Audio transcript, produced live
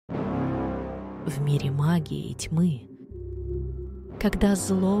в мире магии и тьмы. Когда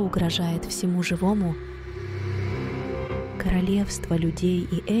зло угрожает всему живому, королевства людей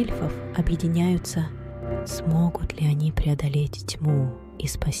и эльфов объединяются. Смогут ли они преодолеть тьму и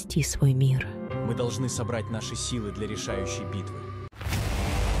спасти свой мир? Мы должны собрать наши силы для решающей битвы.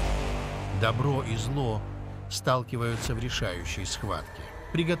 Добро и зло сталкиваются в решающей схватке.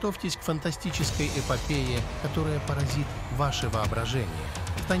 Приготовьтесь к фантастической эпопее, которая поразит ваше воображение.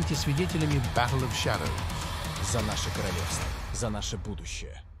 Станьте свидетелями Battle of Shadows. За наше королевство, за наше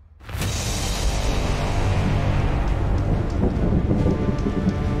будущее.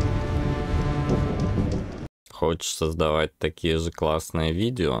 Хочешь создавать такие же классные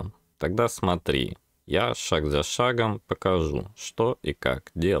видео? Тогда смотри. Я шаг за шагом покажу, что и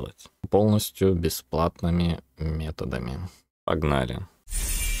как делать. Полностью бесплатными методами. Погнали.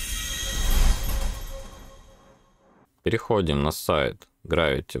 Переходим на сайт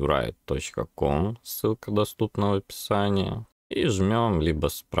gravitywrite.com, ссылка доступна в описании, и жмем либо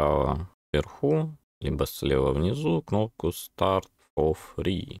справа вверху, либо слева внизу кнопку Start for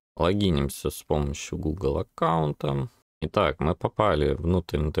Free. Логинимся с помощью Google аккаунта. Итак, мы попали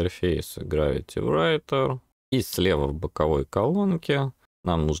внутрь интерфейса Gravity Writer, и слева в боковой колонке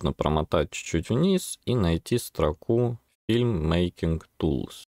нам нужно промотать чуть-чуть вниз и найти строку FILMMAKING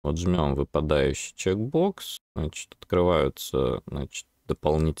Tools. Вот жмем выпадающий чекбокс, значит, открываются, значит,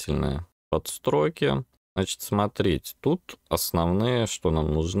 дополнительные подстроки. Значит, смотрите, тут основные, что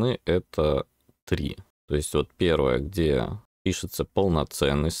нам нужны, это 3. То есть вот первое, где пишется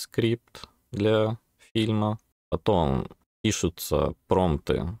полноценный скрипт для фильма, потом пишутся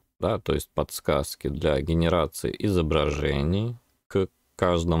промпты, да, то есть подсказки для генерации изображений к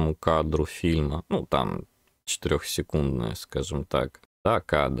каждому кадру фильма, ну там 4-секундные, скажем так. Да,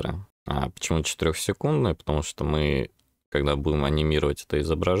 кадры. А почему 4-секундные? Потому что мы, когда будем анимировать это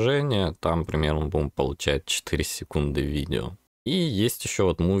изображение, там примерно будем получать 4 секунды видео. И есть еще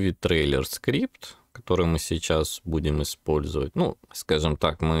вот movie трейлер скрипт, который мы сейчас будем использовать. Ну, скажем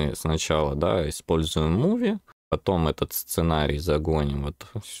так, мы сначала, да, используем movie, потом этот сценарий загоним вот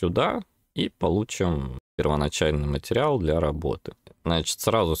сюда и получим первоначальный материал для работы. Значит,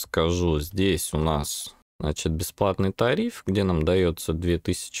 сразу скажу, здесь у нас... Значит, бесплатный тариф, где нам дается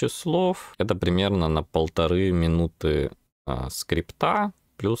 2000 слов. Это примерно на 1,5 минуты скрипта.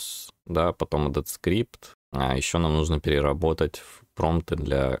 Плюс, да, потом этот скрипт. Еще нам нужно переработать в промпты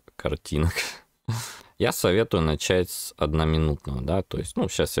для картинок. Я советую начать с 1-минутного, да. То есть, ну,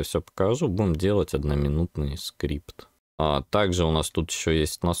 сейчас я все покажу. Будем делать 1-минутный скрипт. Также у нас тут еще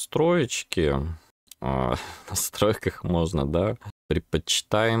есть настроечки. В настройках можно, да,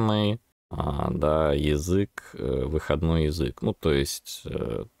 предпочитаемый... да, язык, выходной язык. Ну, то есть,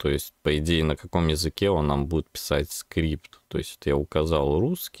 по идее, на каком языке он нам будет писать скрипт. То есть, я указал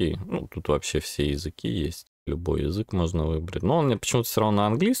русский, ну, тут вообще все языки есть, любой язык можно выбрать. Но он мне почему-то все равно на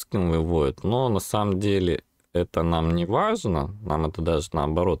английском выводит, но на самом деле это нам не важно, нам это даже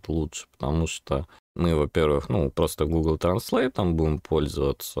наоборот лучше, потому что мы, во-первых, ну, просто Google Translate будем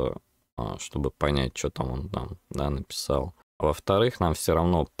пользоваться, чтобы понять, что там он нам, да, написал. Во-вторых, нам все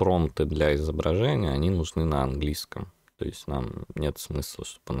равно промпты для изображения, они нужны на английском. То есть нам нет смысла,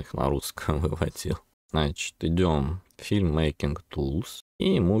 чтобы он их на русском выводил. Значит, идем в FILMMAKING Tools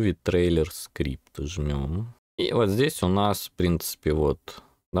и Movie Trailer Script жмем. И вот здесь у нас, в принципе, вот,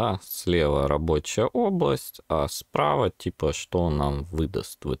 да, слева рабочая область, а справа, типа, что он нам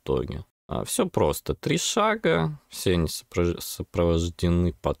выдаст в итоге. Все просто. 3 шага, все они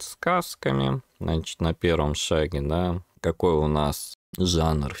сопровождены подсказками. Значит, на первом шаге, да, какой у нас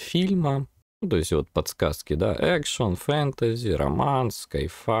жанр фильма. Ну, то есть вот подсказки, да, экшен, фэнтези, романс,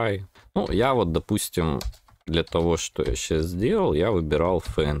 скай-фай. Ну, я вот, допустим, для того, что я сейчас сделал, я выбирал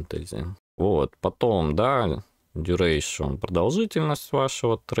фэнтези. Вот, потом, да, duration, продолжительность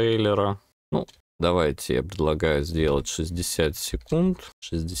вашего трейлера. Ну, давайте я предлагаю сделать 60 секунд.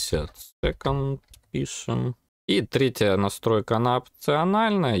 60 секунд пишем. И третья настройка, она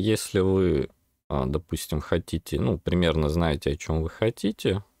опциональная. Если вы, допустим, хотите, ну, примерно знаете, о чем вы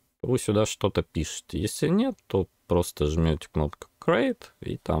хотите, то вы сюда что-то пишете. Если нет, то просто жмете кнопку Create,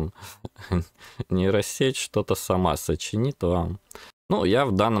 и там нейросеть что-то сама сочинит вам. Ну, я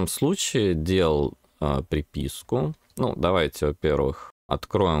в данном случае делал приписку. Ну, давайте, во-первых,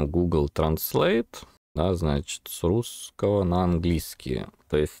 откроем Google Translate, да, значит, с русского на английский.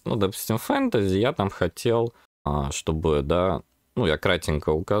 То есть, ну, допустим, фэнтези я там хотел, чтобы, да, ну, я кратенько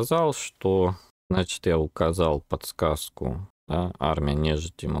указал, что, значит, я указал подсказку, да, армия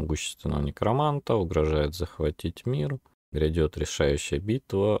нежити могущественного некроманта угрожает захватить мир. Грядет решающая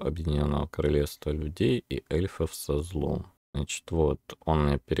битва Объединенного Королевства людей и эльфов со злом. Значит, вот он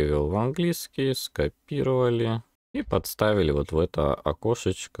мне перевел в английский, скопировали и подставили вот в это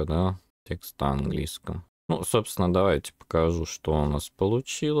окошечко, да, текст на английском. Ну, собственно, давайте покажу, что у нас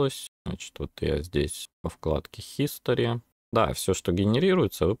получилось. Значит, вот я здесь во вкладке History. Да, все, что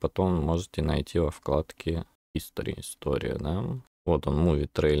генерируется, вы потом можете найти во вкладке History, история, да. Вот он, Movie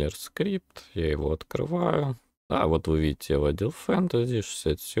Trailer Script, я его открываю. Да, вот вы видите, я вводил фэнтези,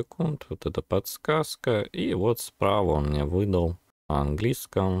 60 секунд, вот эта подсказка. И вот справа он мне выдал на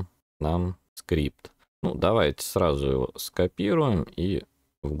английском нам скрипт. Ну, давайте сразу его скопируем и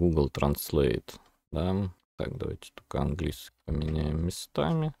в Google Translate, да. Так, давайте только английский поменяем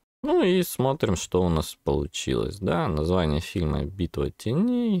местами. Ну и смотрим, что у нас получилось, да. Название фильма «Битва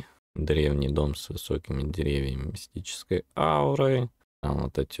теней», древний дом с высокими деревьями, мистической аурой. Там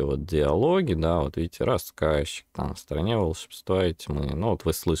вот эти вот диалоги, да, вот видите, рассказчик, там в стране волшебства и тьмы. Ну вот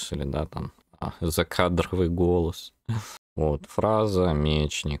вы слышали, да, там закадровый голос. Вот фраза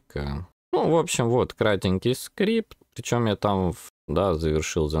мечника. Ну, в общем, вот кратенький скрипт. Причем я там, да,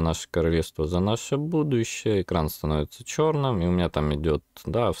 завершил за наше королевство, за наше будущее. Экран становится черным, и у меня там идет,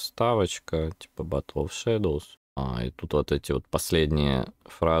 да, вставочка, типа Battle of Shadows. И тут вот эти вот последние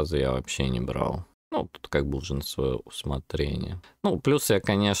фразы я вообще не брал. Ну, тут как бы уже на свое усмотрение. Ну, плюс я,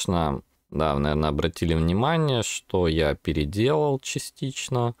 конечно, да, наверное, обратили внимание, что я переделал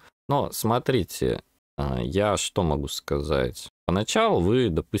частично. Но смотрите, я что могу сказать? Поначалу вы,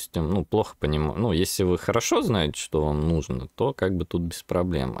 допустим, ну, плохо понимаете, ну, если вы хорошо знаете, что вам нужно, то как бы тут без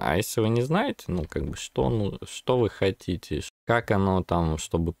проблем. А если вы не знаете, ну, как бы, что вы хотите, как оно там,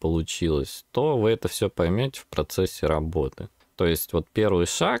 чтобы получилось, то вы это все поймете в процессе работы. То есть вот первый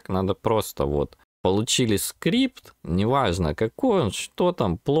шаг, надо просто вот получили скрипт, неважно какой он, что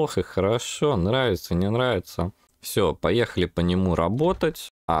там, плохо, хорошо, нравится, не нравится. Все, поехали по нему работать,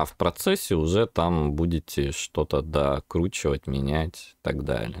 а в процессе уже там будете что-то докручивать, менять и так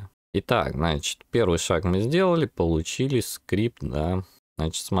далее. Итак, значит, первый шаг мы сделали, получили скрипт, да.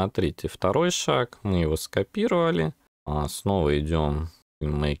 Значит, смотрите, второй шаг, мы его скопировали, снова идем в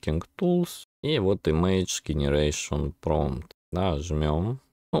FILMMAKING Tools, и вот Image Generation Prompt, да, жмем.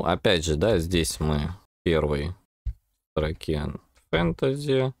 Ну, опять же, да, здесь мы в первой строке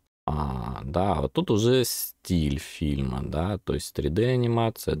фэнтези. Да, вот тут уже стиль фильма, да, то есть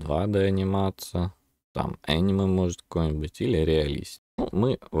 3D-анимация, 2D-анимация, там аниме может какой-нибудь или реалист. Ну,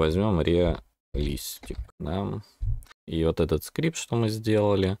 мы возьмем реалистик, да. И вот этот скрипт, что мы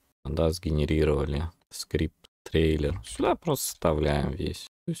сделали, да, сгенерировали скрипт-трейлер, сюда просто вставляем весь.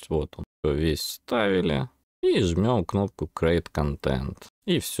 То есть вот он, весь вставили. И жмем кнопку Create Content.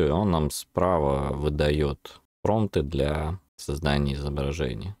 И все, он нам справа выдает промпты для создания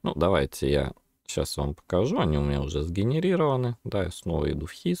изображений. Ну, давайте я сейчас вам покажу. Они у меня уже сгенерированы. Да, я снова иду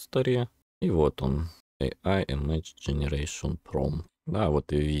в History. И вот он, AI Image Generation Prompt. Да,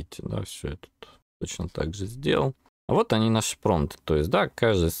 вот и видите, да, все я тут точно так же сделал. А вот они наши промпты. То есть, да, к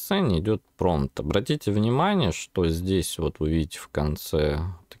каждой сцене идет промпт. Обратите внимание, что здесь вот вы видите в конце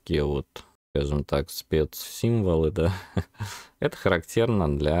такие вот, скажем так, спецсимволы, да, это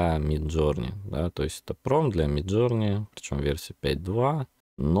характерно для Midjourney, да, то есть это промпт для Midjourney, причем версия 5.2,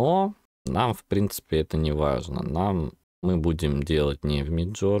 но нам, в принципе, это не важно, мы будем делать не в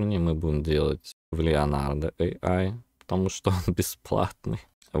Midjourney, мы будем делать в Leonardo AI, потому что он бесплатный,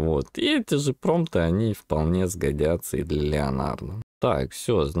 вот, и эти же промпты, они вполне сгодятся и для Leonardo. Так,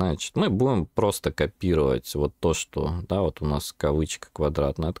 все, значит, мы будем просто копировать вот то, что, да, вот у нас кавычка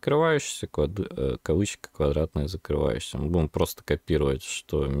квадратная открывающаяся, кавычка квадратная закрывающаяся. Мы будем просто копировать,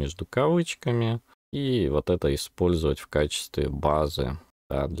 что между кавычками, и вот это использовать в качестве базы,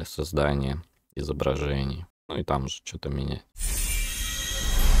 да, для создания изображений. Ну и там уже что-то менять.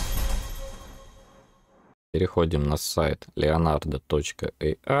 Переходим на сайт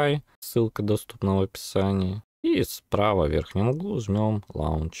leonardo.ai, ссылка доступна в описании. И справа в верхнем углу жмем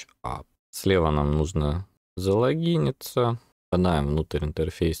Launch Up. Слева нам нужно залогиниться. Попадаем внутрь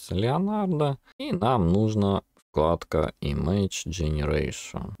интерфейса Leonardo. И нам нужна вкладка Image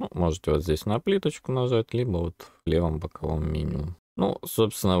Generation. Ну, можете вот здесь на плиточку нажать, либо вот в левом боковом меню. Ну,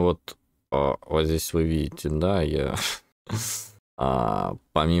 собственно, вот здесь вы видите, да, я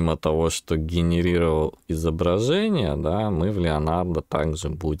помимо того, что генерировал изображения, да, мы в Leonardo также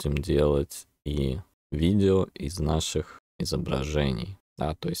будем делать и видео из наших изображений,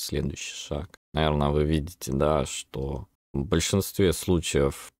 да, то есть следующий шаг. Наверное, вы видите, да, что в большинстве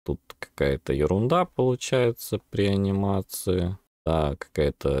случаев тут какая-то ерунда получается при анимации, да,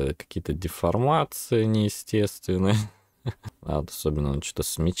 какие-то деформации неестественные, особенно что-то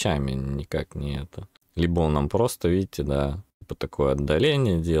с мечами никак не это. Либо он нам просто, видите, да, типа такое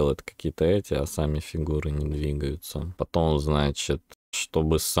отдаление делает, какие-то эти, а сами фигуры не двигаются. Потом, значит,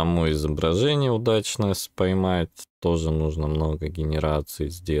 чтобы само изображение удачно поймать, тоже нужно много генераций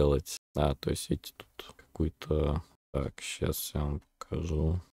сделать. Да, то есть видите, тут какую-то... Так, сейчас я вам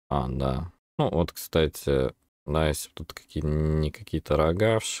покажу. Да. Ну вот, кстати, да, если тут не какие-то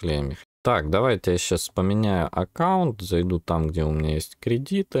рога в шлеме. Так, давайте я сейчас поменяю аккаунт, зайду там, где у меня есть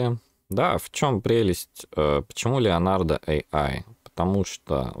кредиты. Да, в чем прелесть? Почему Leonardo AI? Потому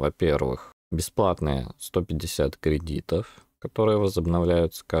что, во-первых, бесплатные 150 кредитов, которые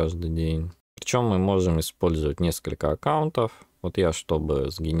возобновляются каждый день. Причем мы можем использовать несколько аккаунтов. Вот я, чтобы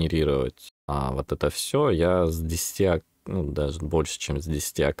сгенерировать вот это все, я с 10, ну, даже больше, чем с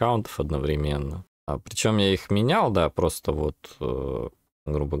 10 аккаунтов одновременно. Причем я их менял, да, просто вот,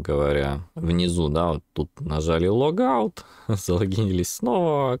 грубо говоря, внизу, да, вот тут нажали логаут, залогинились с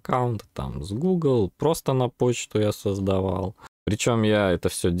нового аккаунта, там, с Google, просто на почту я создавал. Причем я это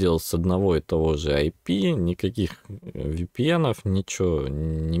все делал с одного и того же IP, никаких VPN-ов, ничего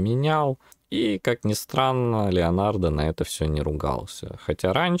не менял. И, как ни странно, Леонардо на это все не ругался.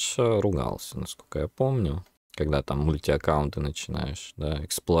 Хотя раньше ругался, насколько я помню, когда там мультиаккаунты начинаешь, да,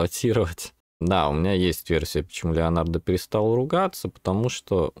 эксплуатировать. Да, у меня есть версия, почему Леонардо перестал ругаться, потому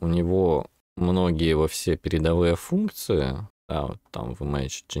что у него многие его все передовые функции, да, вот там в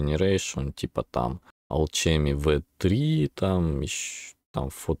Image Generation, типа там Alchemy V3, там еще там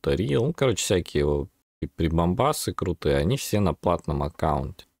Photoreal, ну, короче, всякие его прибамбасы крутые, они все на платном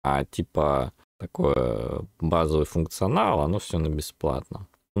аккаунте. А типа такой базовый функционал, оно все на бесплатном.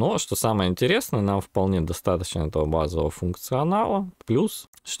 Но, что самое интересное, нам вполне достаточно этого базового функционала. Плюс,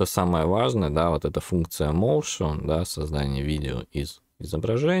 что самое важное, да, вот эта функция motion, да, создание видео из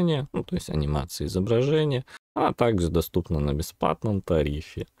изображения, ну, то есть анимация изображения, она также доступна на бесплатном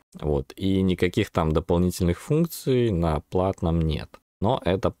тарифе. Вот. И никаких там дополнительных функций на платном нет. Но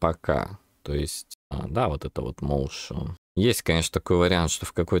это пока. То есть, да, вот это вот motion. Есть, конечно, такой вариант, что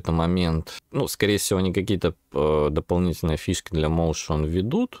в какой-то момент, ну, скорее всего, они какие-то дополнительные фишки для motion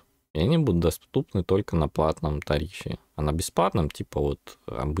введут, и они будут доступны только на платном тарифе. А на бесплатном, типа вот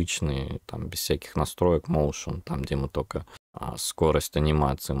обычный, там, без всяких настроек motion, там, где мы только скорость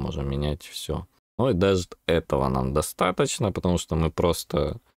анимации можем менять, все. Ну и даже этого нам достаточно, потому что мы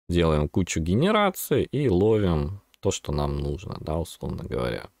просто делаем кучу генераций и ловим то, что нам нужно, да, условно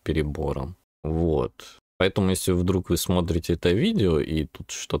говоря, перебором. Вот. Поэтому, если вдруг вы смотрите это видео, и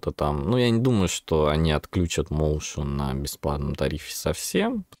тут что-то там... Ну, я не думаю, что они отключат motion на бесплатном тарифе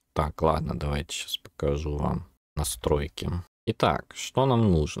совсем. Так, ладно, давайте сейчас покажу вам настройки. Итак, что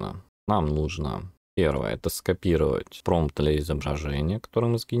нам нужно? Нам нужно, первое, это скопировать промпт для изображения, который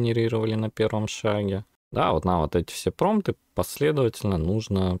мы сгенерировали на первом шаге. Да, вот нам вот эти все промпты последовательно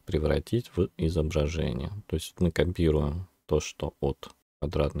нужно превратить в изображение. То есть мы копируем то, что от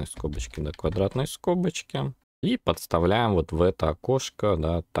квадратной скобочки до квадратной скобочки, и подставляем вот в это окошко,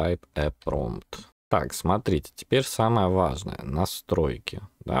 да, type a prompt. Так, смотрите, теперь самое важное, настройки.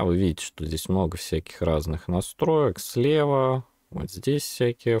 Да, вы видите, что здесь много всяких разных настроек. Слева, вот здесь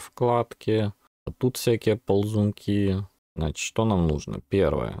всякие вкладки, а тут всякие ползунки. Значит, что нам нужно?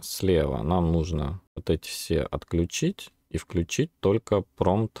 Первое, слева нам нужно вот эти все отключить и включить только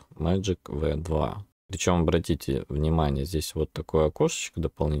prompt magic v2. Причем, обратите внимание, здесь вот такое окошечко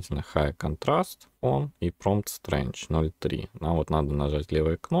дополнительно High Contrast On и Prompt Strange 0.3. Нам вот надо нажать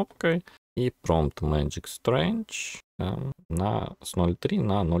левой кнопкой и Prompt Magic Strange с 0.3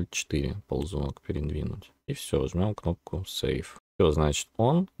 на 0.4 ползунок передвинуть. И все, жмем кнопку Save. Все, значит,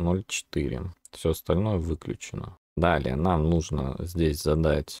 On 0.4. Все остальное выключено. Далее нам нужно здесь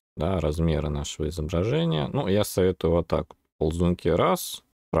задать, да, размеры нашего изображения. Ну, я советую вот так. Ползунки раз.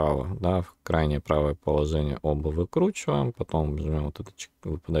 Право, да, в крайнее правое положение оба выкручиваем, потом жмем вот этот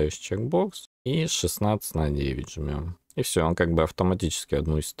выпадающий чекбокс и 16 на 9 жмем. И все, он как бы автоматически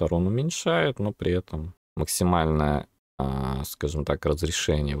одну из сторон уменьшает, но при этом максимальное, скажем так,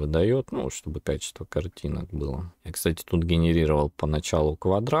 разрешение выдает, ну, чтобы качество картинок было. Я, кстати, тут генерировал поначалу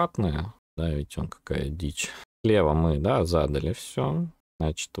квадратное, да, ведь он какая дичь. Слева мы, да, задали все.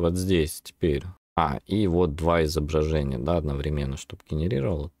 Значит, вот здесь теперь... и вот два изображения, да, одновременно, чтобы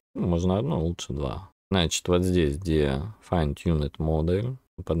генерировал. Ну, можно одно, лучше два. Значит, вот здесь, где Fine Tuned Model,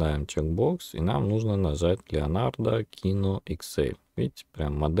 попадаем в чекбокс, и нам нужно нажать Leonardo Kino XL. Видите,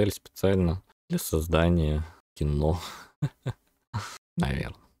 прям модель специально для создания кино.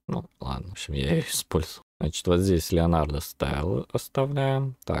 Наверное. Ну, ладно, в общем, я ее использую. Значит, вот здесь Leonardo Style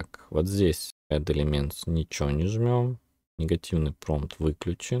оставляем. Так, вот здесь Add Elements ничего не жмем. Негативный промпт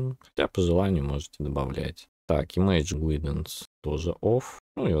выключен, хотя по желанию можете добавлять. Так, Image Guidance тоже off.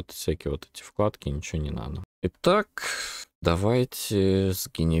 Ну и вот всякие вот эти вкладки, ничего не надо. Итак, Давайте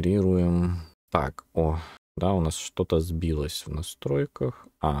сгенерируем. Так, да, у нас что-то сбилось в настройках.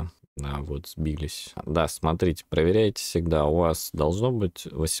 Да, вот сбились. Да, смотрите, проверяйте всегда. У вас должно быть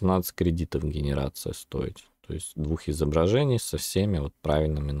 18 кредитов генерация стоить. То есть 2 изображений со всеми вот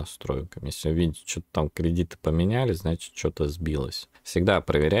правильными настройками. Если вы видите, что-то там кредиты поменяли, значит, что-то сбилось. Всегда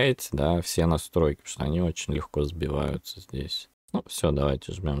проверяйте, да, все настройки, потому что они очень легко сбиваются здесь. Ну, все,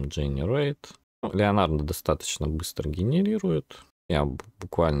 давайте жмем Generate. Леонардо достаточно быстро генерирует. Я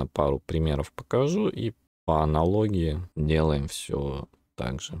буквально пару примеров покажу, и по аналогии делаем все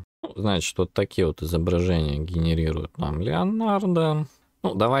так же. Значит, вот такие вот изображения генерирует нам Леонардо.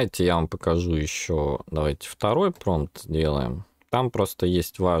 Давайте я вам покажу еще. Давайте второй промпт сделаем. Там просто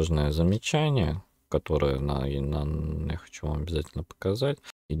есть важное замечание, которое я хочу вам обязательно показать.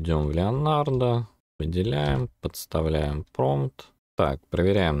 Идем в Леонардо, выделяем, подставляем промпт. Так,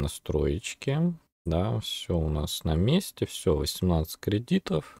 проверяем настроечки. Да, все у нас на месте, все, 18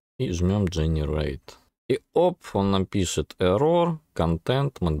 кредитов. И жмем Generate. И он нам пишет Error,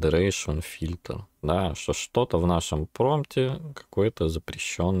 Content Moderation Filter. Да, что что-то в нашем промпте, какое-то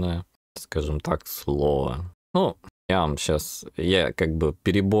запрещенное, скажем так, слово. Я как бы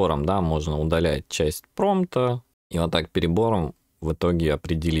перебором, да, можно удалять часть промпта. И вот так перебором в итоге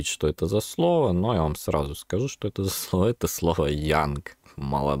определить, что это за слово. Но я вам сразу скажу, что это за слово. Это слово young,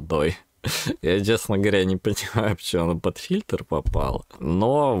 молодой. Я, честно говоря, не понимаю, почему оно под фильтр попало.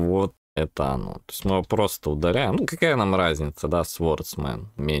 Но вот это оно. То есть мы его просто удаляем. Какая нам разница, да, swordsman,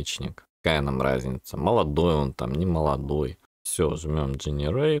 мечник. Какая нам разница? Молодой он там, не молодой. Все, жмем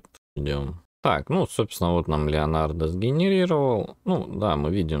Generate, ждем. Так, собственно, вот нам Леонардо сгенерировал. Да,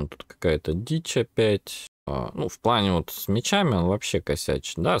 мы видим тут какая-то дичь опять. В плане вот с мечами он вообще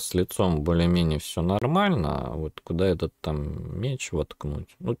косячит, да, с лицом более-менее все нормально, а вот куда этот там меч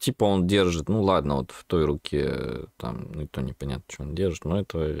воткнуть? Типа он держит, ладно, вот в той руке там, и то непонятно, что он держит, но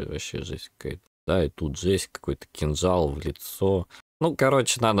это вообще жесть какая-то. Да, и тут жесть, какой-то кинжал в лицо.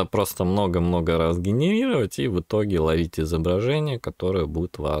 Короче, надо просто много-много раз генерировать и в итоге ловить изображение, которое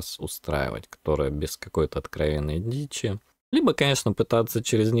будет вас устраивать, которое без какой-то откровенной дичи. Либо, конечно, пытаться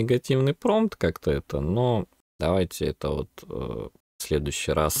через негативный промпт как-то это, но давайте это вот в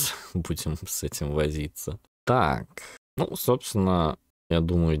следующий раз будем с этим возиться. Так, собственно, я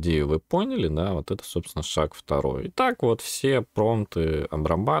думаю, идею вы поняли, да, вот это, собственно, шаг второй. Итак, вот все промпты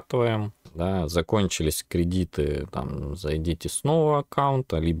обрабатываем, да, закончились кредиты, там, зайдите с нового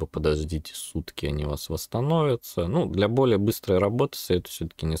аккаунта, либо подождите сутки, они у вас восстановятся. Для более быстрой работы советую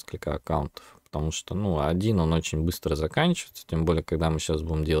все-таки несколько аккаунтов. Потому что, один он очень быстро заканчивается, тем более, когда мы сейчас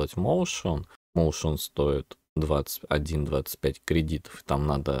будем делать motion. Motion стоит 21-25 кредитов, там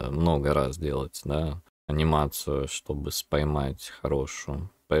надо много раз делать, да, анимацию, чтобы споймать хорошую.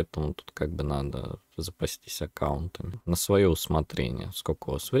 Поэтому тут как бы надо запастись аккаунтами на свое усмотрение.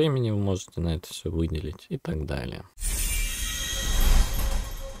 Сколько у вас времени вы можете на это все выделить и так далее.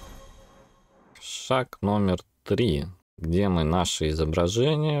 Шаг номер 3. Где мы наши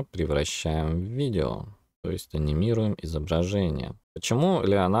изображения превращаем в видео, то есть анимируем изображения. Почему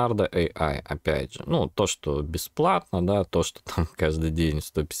Leonardo AI? Опять же, то, что бесплатно, да, то, что там каждый день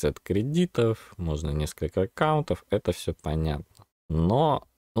 150 кредитов, можно несколько аккаунтов, это все понятно. Но,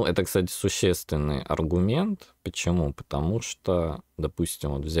 это, кстати, существенный аргумент. Почему? Потому что,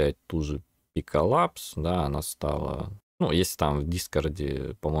 допустим, вот взять ту же ElevenLabs, да, она стала... если там в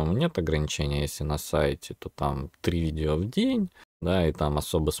Дискорде, по-моему, нет ограничения, если на сайте, то там 3 видео в день, да, и там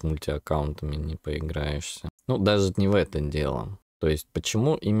особо с мультиаккаунтами не поиграешься. Даже не в это дело. То есть,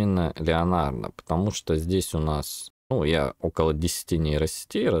 почему именно Leonardo? Потому что здесь у нас, я около 10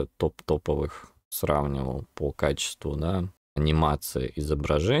 нейросетей топовых сравнивал по качеству, да, анимация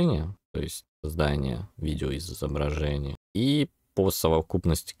изображения, то есть создание видео из изображения, и по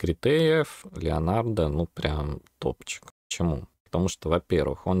совокупности критериев Leonardo, прям топчик. Почему? Потому что,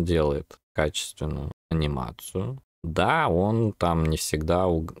 во-первых, он делает качественную анимацию. Да, он там не всегда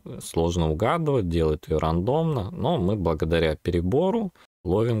сложно угадывать, делает ее рандомно, но мы благодаря перебору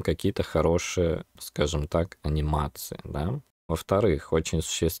ловим какие-то хорошие, скажем так, анимации, да. Во-вторых, очень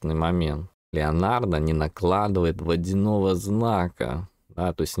существенный момент. Leonardo не накладывает водяного знака.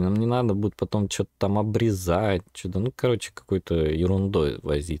 Да, то есть нам не надо будет потом что-то там обрезать, что-то, какой-то ерундой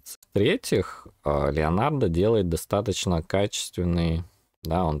возиться. В-третьих, Leonardo делает достаточно качественный,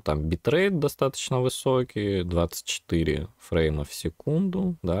 да, он там битрейт достаточно высокий, 24 фрейма в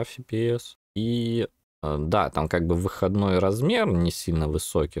секунду, да, FPS. И, да, там как бы выходной размер не сильно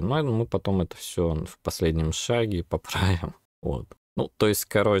высокий, но мы потом это все в последнем шаге поправим. Вот. То есть,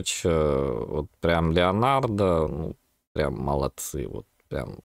 вот прям Leonardo, прям молодцы, вот.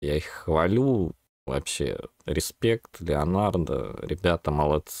 Прям я их хвалю, вообще респект, Леонардо, ребята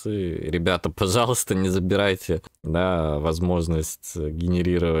молодцы. Ребята, пожалуйста, не забирайте, да, возможность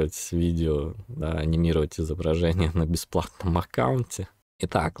генерировать видео, да, анимировать изображения на бесплатном аккаунте.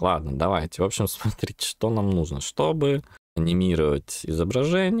 Итак, ладно, давайте. В общем, смотрите, что нам нужно. Чтобы анимировать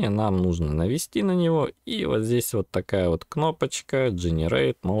изображение, нам нужно навести на него, и вот здесь вот такая вот кнопочка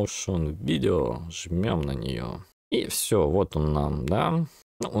Generate Motion Video. Жмем на нее. И все, вот он нам, да.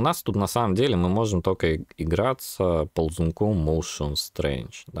 Ну, у нас тут на самом деле мы можем только играться ползунком Motion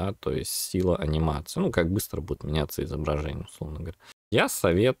Strange, да, то есть сила анимации. Ну, как быстро будет меняться изображение, условно говоря. Я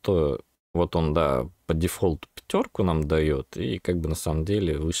советую, вот он, да, по дефолту 5 нам дает, и как бы на самом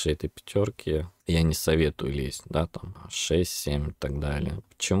деле выше этой 5 я не советую лезть, да, там 6, 7 и так далее.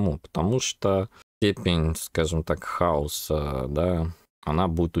 Почему? Потому что степень, скажем так, хаоса, да, она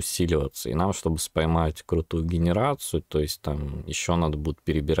будет усиливаться. И нам, чтобы поймать крутую генерацию, то есть там еще надо будет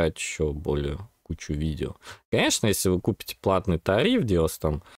перебирать еще более кучу видео. Конечно, если вы купите платный тариф, где у вас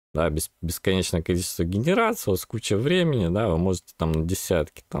там, да, бесконечное количество генераций, у вас куча времени, да, вы можете там на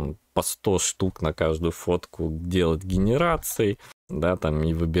десятки, там по 100 штук на каждую фотку делать генерации, да, там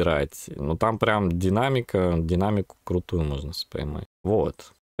и выбирать. Но там прям динамику крутую можно поймать.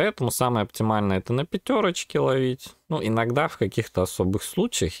 Вот. Поэтому самое оптимальное это на 5 ловить. Ну, иногда в каких-то особых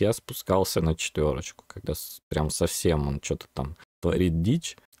случаях я спускался на 4, когда прям совсем он что-то там творит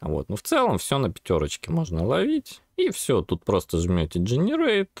дичь. Вот. Но в целом все на 5 можно ловить. И все, тут просто жмете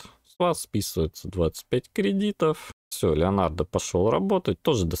Generate, с вас списывается 25 кредитов. Все, Леонардо пошел работать.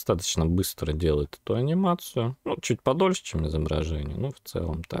 Тоже достаточно быстро делает эту анимацию. Ну, чуть подольше, чем изображение. Ну, в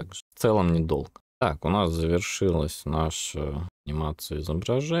целом так же. В целом недолго. Так, у нас завершилась наша анимация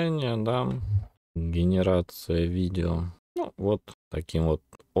изображения, да, генерация видео. Ну, вот таким вот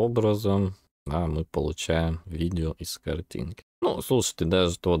образом, да, мы получаем видео из картинки. Ну, слушайте,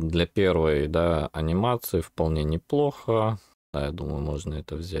 даже вот для первой, да, анимации вполне неплохо. Да, я думаю, можно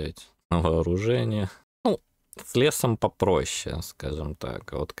это взять на вооружение. Ну, с лесом попроще, скажем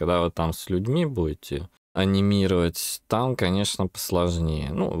так. А вот когда вы там с людьми будете анимировать, там, конечно, посложнее.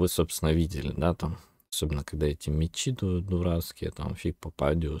 Ну, вы, собственно, видели, да, там, особенно когда эти мечи дурацкие, там фиг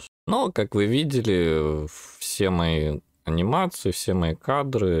попадешь. Но, как вы видели, все мои анимации, все мои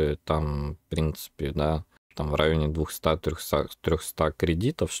кадры, там, в принципе, да, там в районе 200-300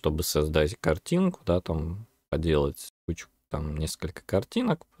 кредитов, чтобы создать картинку, да, там, поделать кучу, там, несколько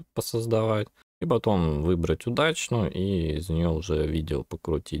картинок посоздавать. И потом выбрать удачную, и из нее уже видео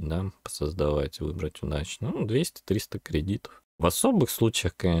покрутить, да, посоздавать, выбрать удачную. Ну, 200-300 кредитов. В особых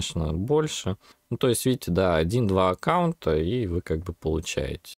случаях, конечно, больше. Ну, то есть, видите, да, 1-2 аккаунта, и вы как бы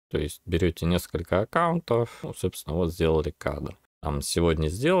получаете. То есть, берете несколько аккаунтов, ну, собственно, вот сделали кадр. Там сегодня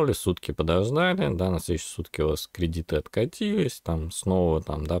сделали, сутки подождали, да, на следующие сутки у вас кредиты откатились, там снова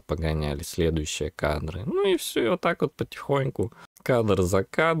там, да, погоняли следующие кадры. Ну и все, и вот так вот потихоньку, кадр за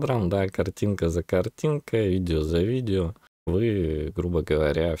кадром, да, картинка за картинкой, видео за видео. Вы, грубо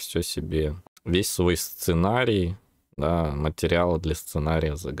говоря, все себе, весь свой сценарий, да, материалы для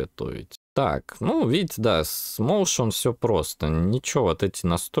сценария заготовить. Так, ну, видите, да, с Motion все просто. Ничего, вот эти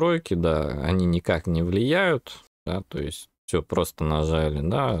настройки, да, они никак не влияют, да, то есть все просто нажали,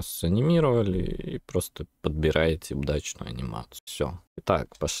 да, санимировали и просто подбираете удачную анимацию. Все.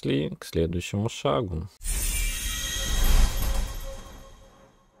 Итак, пошли к следующему шагу.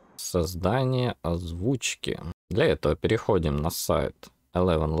 Создание озвучки. Для этого переходим на сайт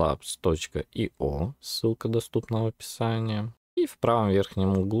ElevenLabs.io, ссылка доступна в описании. И в правом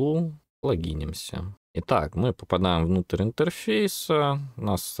верхнем углу логинимся. Итак, мы попадаем внутрь интерфейса,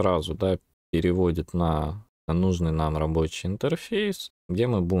 нас сразу, да, переводит на нужный нам рабочий интерфейс, где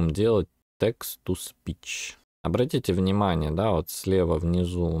мы будем делать text-to-speech. Обратите внимание, да, вот слева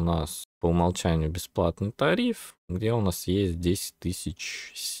внизу у нас по умолчанию бесплатный тариф, где у нас есть 10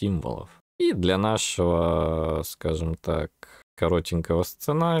 тысяч символов. И для нашего, скажем так, коротенького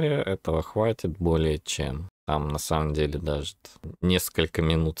сценария этого хватит более чем. Там на самом деле даже несколько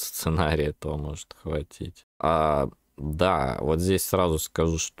минут сценария этого может хватить. Да, вот здесь сразу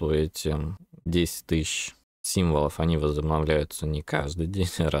скажу, что эти 10 тысяч символов, они возобновляются не каждый день,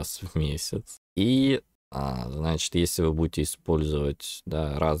 а раз в месяц. И, значит, если вы будете использовать,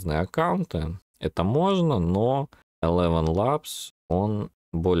 да, разные аккаунты, это можно, но ElevenLabs, он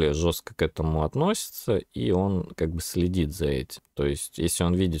более жестко к этому относится, и он как бы следит за этим. То есть, если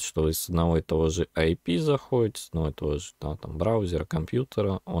он видит, что вы с одного и того же IP заходите, с одного и того же, да, там, браузера,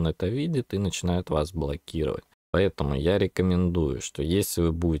 компьютера, он это видит и начинает вас блокировать. Поэтому я рекомендую, что если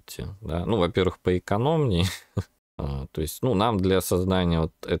вы будете, да, ну, во-первых, поэкономнее, то есть, ну, нам для создания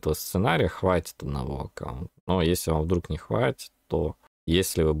вот этого сценария хватит одного аккаунта. Но если вам вдруг не хватит, то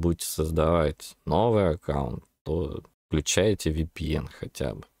Если вы будете создавать новый аккаунт, то включайте VPN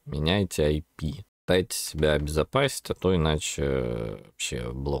хотя бы, меняйте IP, пытайтесь себя обезопасить, а то иначе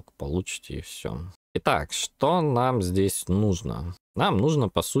вообще блок получите и все. Итак, что нам здесь нужно? Нам нужно,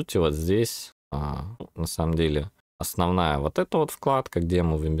 по сути, вот здесь, на самом деле, основная вот эта вот вкладка, где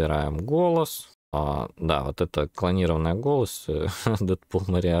мы выбираем голос. Да, вот это клонированный голос, Дэдпул,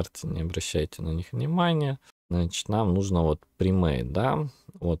 Мориарти, не обращайте на них внимания. Значит, нам нужно вот premade, да,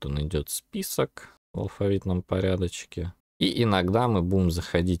 вот он идет список в алфавитном порядочке. И иногда мы будем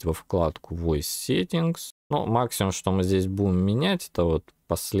заходить во вкладку Voice Settings. Но максимум, что мы здесь будем менять, это вот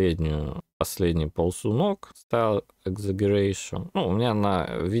последний ползунок, Style Exaggeration. Ну, у меня на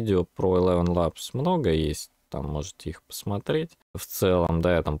видео про ElevenLabs много есть, там можете их посмотреть. В целом,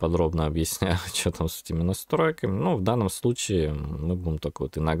 да, я там подробно объясняю, что там с этими настройками. Ну, в данном случае мы будем только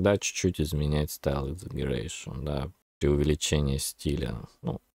вот иногда чуть-чуть изменять Style Exaggeration, да, при увеличении стиля.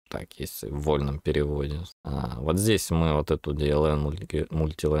 Ну, так, если в вольном переводе. Вот здесь мы вот эту DLN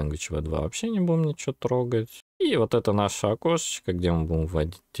Multilanguage V2 вообще не будем ничего трогать. И вот это наше окошечко, где мы будем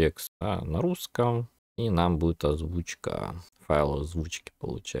вводить текст на русском. И нам будет озвучка, файл озвучки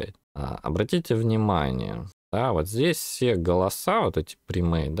получать. Обратите внимание, да, вот здесь все голоса, вот эти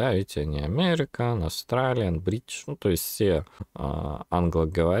прямые, да, видите, они American, Australian, British, ну, то есть все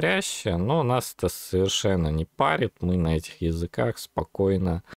англоговорящие, но нас это совершенно не парит, мы на этих языках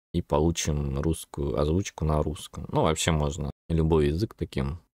спокойно и получим русскую озвучку на русском. Ну, вообще можно любой язык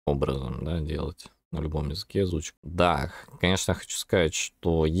таким образом, да, делать. На любом языке озвучку. Да, конечно, хочу сказать,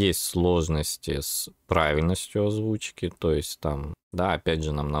 что есть сложности с правильностью озвучки, то есть там, да, опять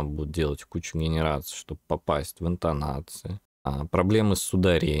же, нам надо будет делать кучу генераций, чтобы попасть в интонации. Проблемы с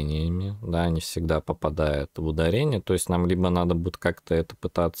ударениями, да, не всегда попадают в ударение, то есть нам либо надо будет как-то это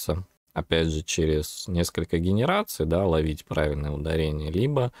пытаться, опять же, через несколько генераций, да, ловить правильное ударение,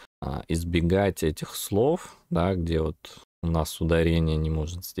 либо избегать этих слов, да, где вот у нас ударение не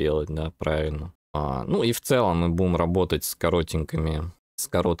может сделать, да, правильно. Ну и в целом мы будем работать с коротким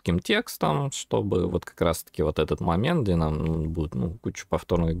текстом, чтобы вот как раз-таки вот этот момент, где нам будет кучу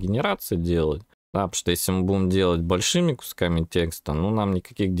повторных генераций делать, да, потому что если мы будем делать большими кусками текста, нам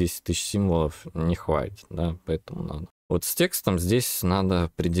никаких 10 тысяч символов не хватит, да, поэтому надо. Вот с текстом здесь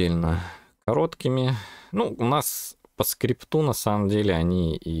надо предельно короткими. Ну, у нас по скрипту на самом деле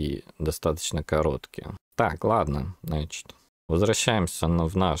они и достаточно короткие. Так, ладно, значит. Возвращаемся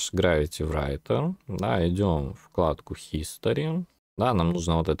в наш Gravity Writer, да, идем в вкладку History, да, нам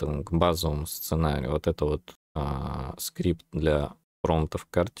нужно вот это к базовому сценарию, вот это вот скрипт для промптов к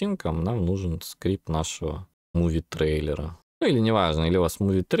картинкам, нам нужен скрипт нашего муви-трейлера. Ну или неважно, или у вас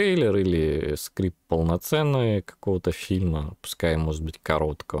муви-трейлер, или скрипт полноценный какого-то фильма, пускай может быть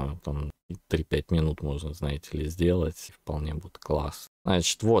короткого, там 3-5 минут можно, знаете ли, сделать, и вполне будет класс.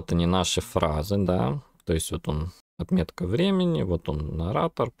 Значит, вот они наши фразы, да, то есть вот он отметка времени, вот он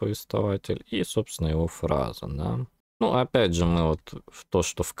наратор, повествователь и, собственно, его фраза, да. Ну, опять же, мы вот в то,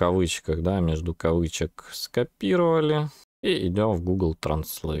 что в кавычках, да, между кавычек скопировали и идем в Google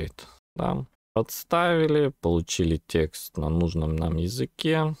Translate, да. Подставили, получили текст на нужном нам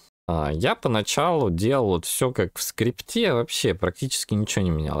языке. Я поначалу делал вот все как в скрипте, вообще практически ничего не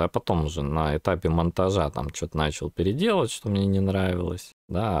менял. Я потом уже на этапе монтажа там что-то начал переделать, что мне не нравилось.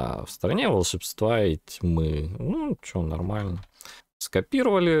 Да, в стране волшебства и тьмы. Ну, что, нормально.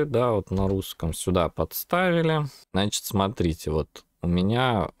 Скопировали, да, вот на русском, сюда подставили. Значит, смотрите, вот у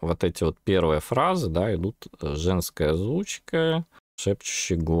меня вот эти вот первые фразы, да, идут женская озвучка,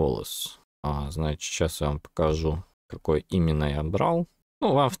 шепчущий голос. Значит, сейчас я вам покажу, какой именно я брал.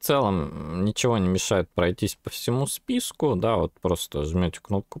 Ну, вам в целом ничего не мешает пройтись по всему списку, да, вот просто жмете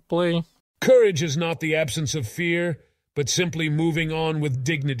кнопку play. Courage is not the absence of fear, but simply moving on with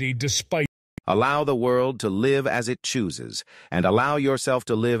dignity despite. Allow the world to live as it chooses, and allow yourself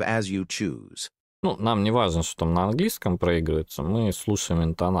to live as you choose. Ну, нам не важно, что там на английском проигрывается, мы слушаем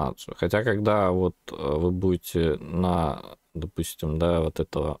интонацию. Хотя, когда вот вы будете допустим, да, вот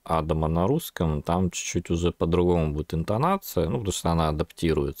этого Адама на русском, там чуть-чуть уже по-другому будет интонация, ну, потому что она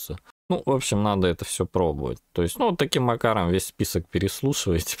адаптируется. Ну, в общем, надо это все пробовать. То есть, ну, вот таким макаром весь список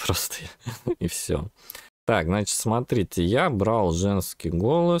переслушиваете просто, и все. Так, значит, смотрите, я брал женский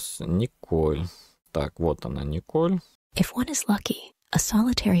голос Николь. Так, вот она, Николь. If one is lucky, a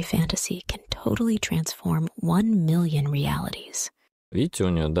solitary fantasy can totally transform 1 million realities. Видите, у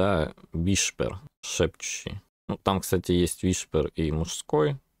нее, да, вишпер, шепчущий. Ну, там, кстати, есть вишпер и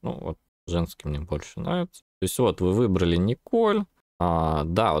мужской. Ну, вот женский мне больше нравится. То есть вот вы выбрали Николь.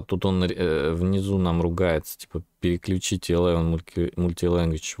 Да, вот тут он внизу нам ругается, типа, переключите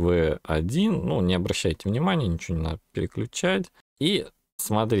Multilanguage V1. Ну, не обращайте внимания, ничего не надо переключать. И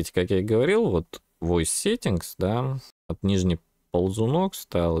смотрите, как я и говорил, вот Voice Settings, да, от нижний ползунок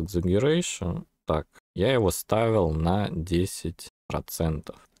Style Exaggeration. Так, я его ставил на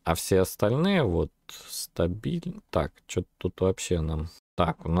 10%. А все остальные вот стабильно. Так, что тут вообще нам...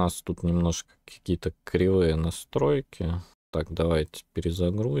 Так, у нас тут немножко какие-то кривые настройки. Так, давайте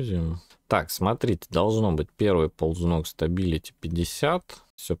перезагрузим. Так, смотрите, должно быть первый ползунок Stability 50.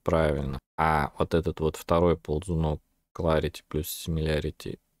 Все правильно. А вот этот вот второй ползунок Clarity плюс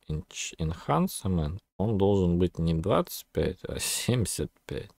Similarity Enhancement, он должен быть не 25, а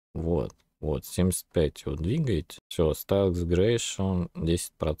 75. Вот. Вот, 75 его двигаете. Все, Style Exaggeration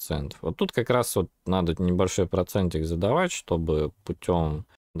 10%. Вот тут как раз вот надо небольшой процентик задавать, чтобы путем,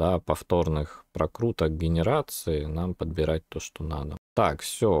 да, повторных прокруток генерации нам подбирать то, что надо. Так,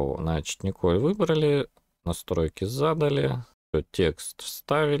 все, значит, Николь выбрали, настройки задали, все, текст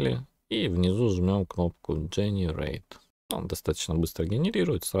вставили, и внизу жмем кнопку Generate. Он достаточно быстро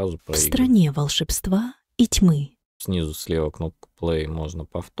генерирует, сразу В проигрывает. стране волшебства и тьмы. Снизу слева кнопку Play можно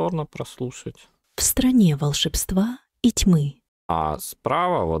повторно прослушать. В стране волшебства и тьмы. А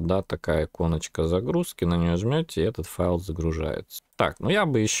справа вот, да, такая иконочка загрузки, на нее жмете, и этот файл загружается. Так, ну я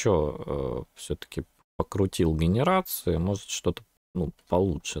бы еще все-таки покрутил генерации, может что-то, ну,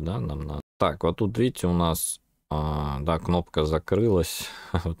 получше, да, нам надо. Так, вот тут видите, у нас, да, кнопка закрылась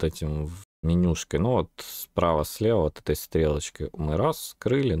вот этим менюшкой. Ну вот справа-слева вот этой стрелочкой мы раз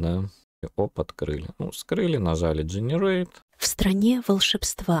скрыли, да, и оп, открыли. Ну, скрыли, нажали Generate. В стране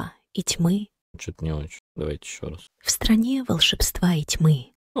волшебства и тьмы. Что-то не очень. Давайте еще раз. В стране волшебства и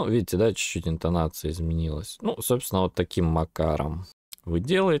тьмы. Ну, видите, да, чуть-чуть интонация изменилась. Ну, собственно, вот таким макаром вы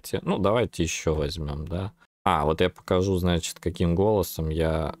делаете. Ну, давайте еще возьмем, да. Вот я покажу, значит, каким голосом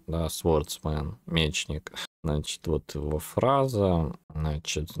я, да, swordsman, мечник. Значит, вот его фраза.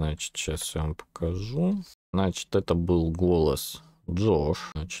 Значит, сейчас я вам покажу. Значит, это был голос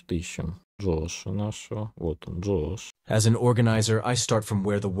Джош. Значит, ищем Джоша нашего. Вот он, Джош. As an organizer, I start from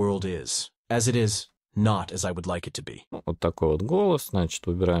where the world is. As it is, not as I would like it to be. Вот такой вот голос. Значит,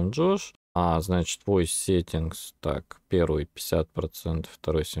 выбираем Джош. Значит, voice settings. Так, первый 50%,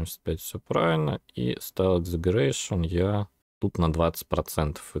 второй 75%, все правильно. И style exaggeration я тут на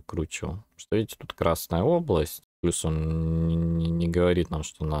 20% выкручивал. Что видите, тут красная область. Плюс он не говорит нам,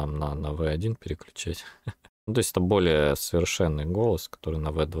 что нам на V1 переключать. Ну, то есть это более совершенный голос, который на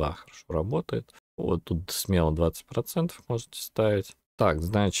V2 хорошо работает. Вот тут смело 20% можете ставить. Так,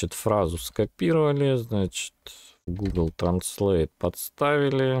 значит, фразу скопировали, значит, в Google Translate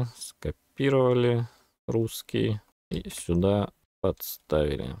подставили, скопировали русский и сюда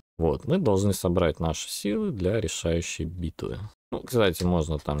подставили. Вот, мы должны собрать наши силы для решающей битвы. Ну, кстати,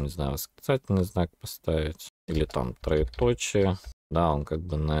 можно там, не знаю, восклицательный знак поставить или там троеточие. Да, он как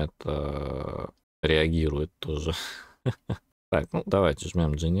бы на это реагирует тоже. Так, ну давайте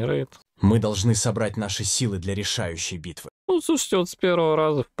жмем Generate. Мы должны собрать наши силы для решающей битвы. Ну, слушайте, вот с первого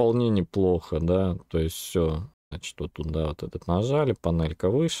раза вполне неплохо, да. То есть все. Значит, вот туда вот этот нажали, панелька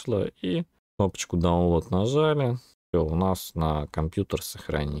вышла, и кнопочку Download нажали. Все, у нас на компьютер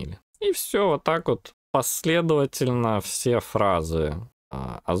сохранили. И все, вот так вот последовательно все фразы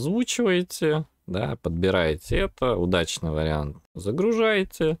озвучиваете, да, подбираете это, удачный вариант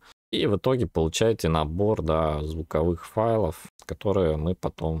загружаете. И в итоге получаете набор, да, звуковых файлов, которые мы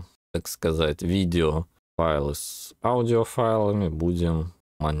потом, так сказать, видеофайлы с аудиофайлами будем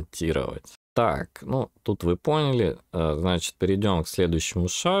монтировать. Так, ну, тут вы поняли. Значит, перейдем к следующему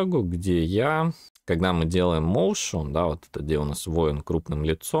шагу, где когда мы делаем motion, да, вот это где у нас воин крупным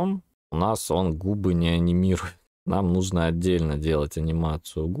лицом, у нас он губы не анимирует. Нам нужно отдельно делать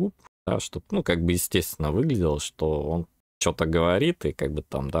анимацию губ, да, чтобы, ну, как бы естественно выглядело, что он что-то говорит, и как бы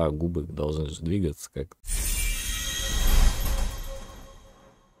там, да, губы должны же двигаться как.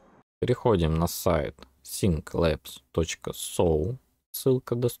 Переходим на сайт thinklabs.so,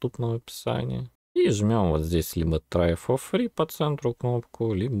 ссылка доступна в описании, и жмем вот здесь либо Try for Free по центру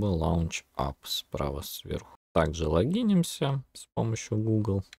кнопку, либо Launch Up справа сверху. Также логинимся с помощью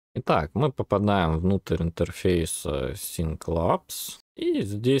Google. Итак, мы попадаем внутрь интерфейса ThinkLabs, и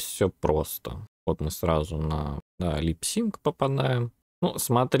здесь все просто. Вот мы сразу на лип-синк попадаем. Ну,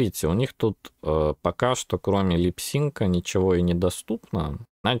 смотрите, у них тут пока что кроме лип-синка ничего и недоступно.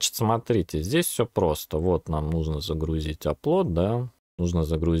 Значит, смотрите, здесь все просто. Вот нам нужно загрузить upload, да. Нужно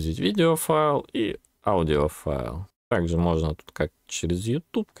загрузить видеофайл и аудиофайл. Также можно тут как через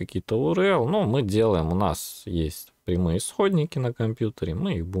YouTube какие-то URL. Но мы делаем, у нас есть прямые исходники на компьютере,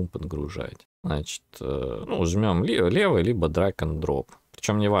 мы их будем подгружать. Значит, ну, жмем левый, либо drag and drop.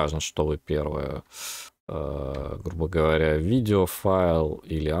 Причем не важно, что вы первое, грубо говоря, видеофайл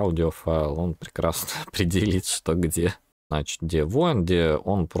или аудиофайл, он прекрасно определит, что где. значит, где воин, где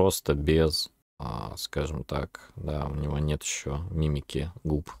он просто без, скажем так, да, у него нет еще мимики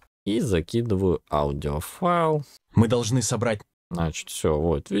губ. И закидываю аудиофайл. Мы должны собрать... Значит, все,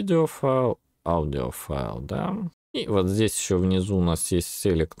 вот видеофайл, аудиофайл, да. И вот здесь еще внизу у нас есть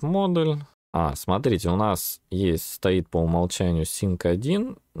select модуль. Смотрите, у нас стоит по умолчанию Sync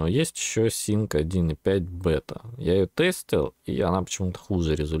 1, но есть еще Sync 1.5 бета. Я ее тестил, и она почему-то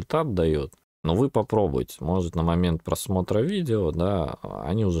хуже результат дает. Но вы попробуйте. Может, на момент просмотра видео, да,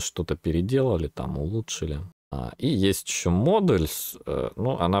 они уже что-то переделали, там, улучшили. И есть еще модуль,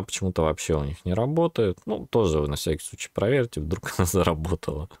 ну, она почему-то вообще у них не работает. Ну, тоже вы на всякий случай проверьте, вдруг она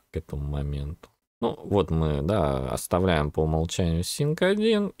заработала к этому моменту. Ну, вот мы, да, оставляем по умолчанию Sync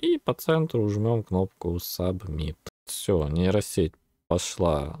 1 и по центру жмем кнопку Submit. Все, нейросеть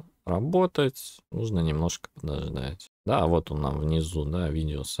пошла работать, нужно немножко подождать. Да, вот он нам внизу, да,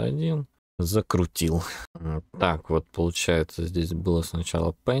 видео с 1. Закрутил. Так, вот получается, здесь было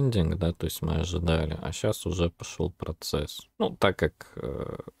сначала pending, да, то есть мы ожидали, а сейчас уже пошел процесс. Ну, так как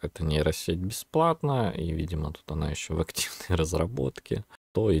эта нейросеть бесплатная, и, видимо, тут она еще в активной разработке,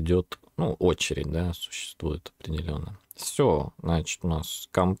 то идет, ну, очередь, да, существует определенно. Все, значит, у нас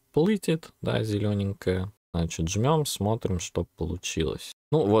completed, да, зелененькая. Значит, жмем, смотрим, что получилось.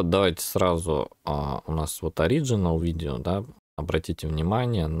 Ну, вот давайте сразу, у нас вот original видео, да, обратите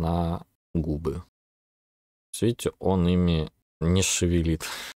внимание на губы. Видите, он ими не шевелит.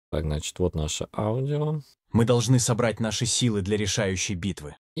 Так, значит, вот наше аудио. Мы должны собрать наши силы для решающей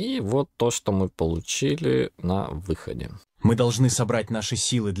битвы. И вот то, что мы получили на выходе. Мы должны собрать наши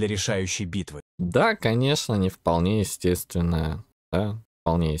силы для решающей битвы. Да, конечно, не вполне естественная, да,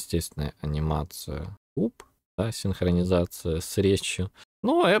 вполне естественная анимация губ, да, синхронизация с речью.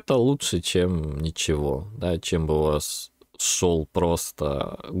 Но это лучше, чем ничего, да, чем бы у вас шел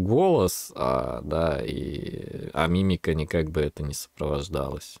просто голос, да, а мимика никак бы это не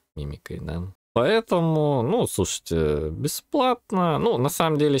сопровождалась мимикой, да. Поэтому, ну, слушайте, бесплатно. Ну, на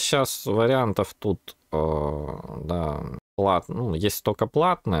самом деле сейчас вариантов тут, да, ну, есть только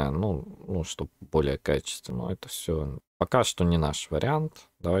платное, ну, чтобы более качественно. Это все пока что не наш вариант.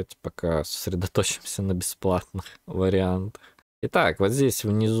 Давайте пока сосредоточимся на бесплатных вариантах. Итак, вот здесь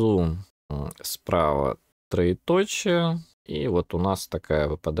внизу справа троеточие. И вот у нас такая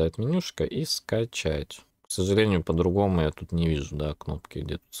выпадает менюшка и скачать. К сожалению, по-другому я тут не вижу, да, кнопки,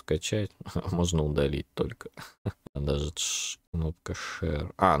 где тут скачать. Можно удалить только. Даже кнопка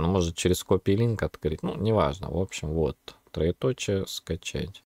share. Ну, может через копий-линк открыть. Ну, неважно. В общем, вот, троеточие,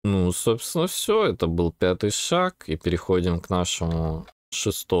 скачать. Ну, собственно, все. Это был 5-й шаг. И переходим к нашему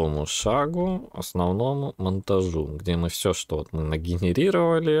 6-му шагу, основному монтажу, где мы все, что вот мы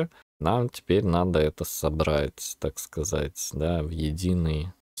нагенерировали, нам теперь надо это собрать, так сказать, да, в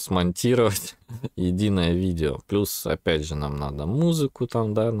единый, смонтировать единое видео. Плюс, опять же, нам надо музыку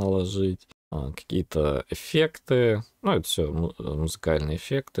там, да, наложить, какие-то эффекты, ну, это все музыкальные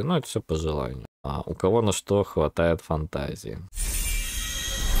эффекты, ну, это все по желанию. У кого на что хватает фантазии.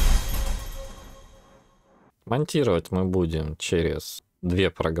 Монтировать мы будем через 2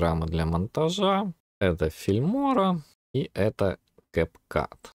 программы для монтажа. Это Filmora и это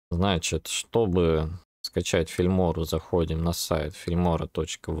CapCut. Значит, чтобы скачать Filmora, заходим на сайт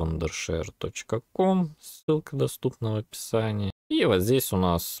filmora.wondershare.com. Ссылка доступна в описании. И вот здесь у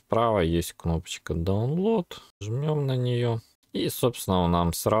нас справа есть кнопочка Download. Жмем на нее. И, собственно, он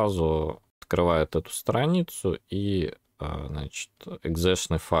нам сразу открывает эту страницу и, значит,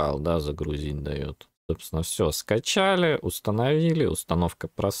 экзешный файл, да, загрузить дает. Собственно, все скачали, установили. Установка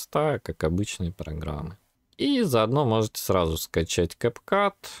простая, как обычные программы. И заодно можете сразу скачать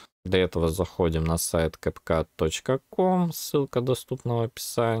CapCut. Для этого заходим на сайт capcut.com. Ссылка доступна в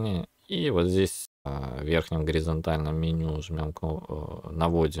описании. И вот здесь в верхнем горизонтальном меню жмем,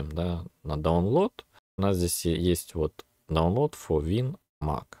 наводим, да, на Download. У нас здесь есть вот Download for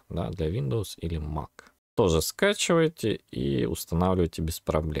WinMac, да, для Windows или Mac. Тоже скачивайте и устанавливайте без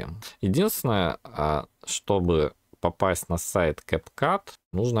проблем. Единственное, чтобы попасть на сайт CapCut,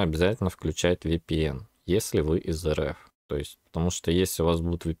 нужно обязательно включать VPN, если вы из РФ. То есть, потому что если у вас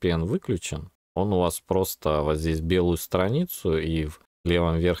будет VPN выключен, он у вас просто вот здесь белую страницу и в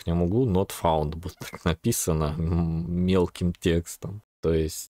левом верхнем углу not found будет так написано мелким текстом. То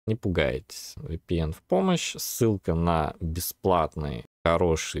есть не пугайтесь. VPN в помощь. Ссылка на бесплатный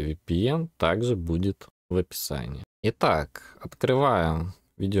хороший VPN также будет в описании. Итак, открываем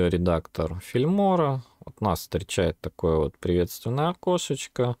видеоредактор Filmora. Вот нас встречает такое вот приветственное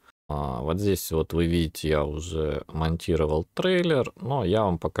окошечко. Вот здесь вот вы видите, я уже монтировал трейлер, но я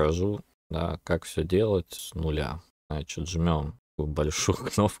вам покажу, да, как все делать с нуля. Значит, жмем большую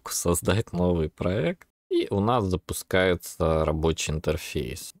кнопку «Создать новый проект». И у нас запускается рабочий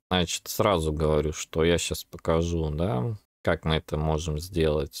интерфейс. Значит, сразу говорю, что я сейчас покажу, да, как мы это можем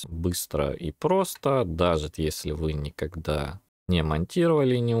сделать быстро и просто, даже если вы никогда не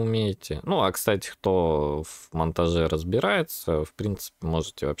монтировали и не умеете. Ну, а, кстати, кто в монтаже разбирается, в принципе,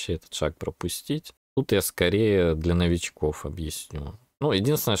 можете вообще этот шаг пропустить. Тут я скорее для новичков объясню. Ну,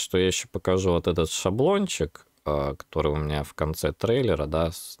 единственное, что я еще покажу вот этот шаблончик, который у меня в конце трейлера,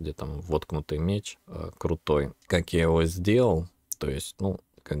 да, где там воткнутый меч крутой. Как я его сделал, то есть, ну,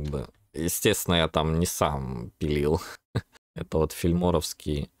 как бы, естественно, я там не сам пилил. Это вот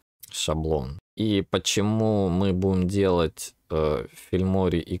фильморовский шаблон. И почему мы будем делать в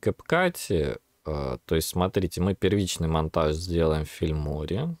фильморе и капкате, то есть, смотрите, мы первичный монтаж сделаем в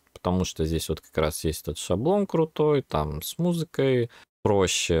фильморе, потому что здесь вот как раз есть этот шаблон крутой, там с музыкой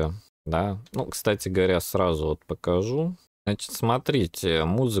проще. Да, ну, кстати говоря, сразу вот покажу. Значит, смотрите,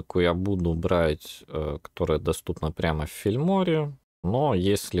 музыку я буду брать, которая доступна прямо в фильморе, но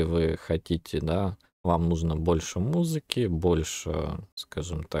если вы хотите, да, вам нужно больше музыки, больше,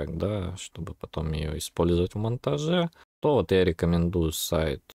 скажем так, да, чтобы потом ее использовать в монтаже, то вот я рекомендую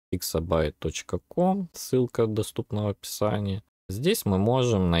сайт pixabay.com, ссылка доступна в описании. Здесь мы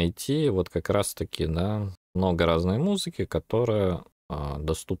можем найти вот как раз-таки, да, много разной музыки, которая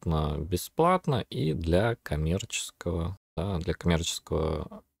доступна бесплатно и для коммерческого, да, для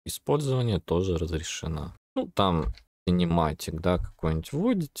коммерческого использования тоже разрешена. Ну, там синематик, да, какой-нибудь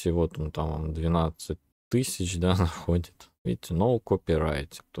вводите, вот он там вам 12 тысяч, да, находит. Видите, no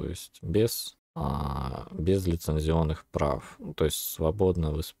copyright, то есть без лицензионных прав, ну, то есть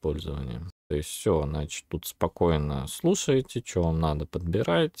свободно в использовании. То есть все, значит, тут спокойно слушаете, что вам надо,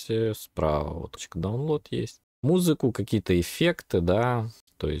 подбирайте, справа вот download есть. Музыку, какие-то эффекты, да,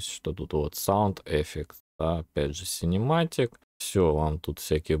 то есть что тут вот sound effect, да, опять же cinematic, все, вам тут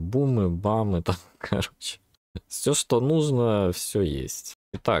всякие бумы, бамы, там, короче, все, что нужно, все есть.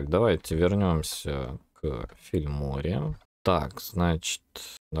 Итак, давайте вернемся к фильморе. Так, значит,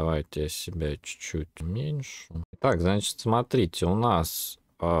 давайте я себя чуть-чуть уменьшу. Так, значит, смотрите, у нас,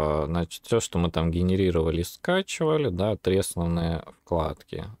 значит, все, что мы там генерировали, скачивали, да, три основные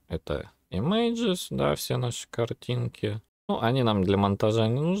вкладки, это Images, да, все наши картинки. Ну, они нам для монтажа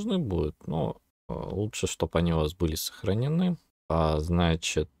не нужны будут, но лучше, чтобы они у вас были сохранены.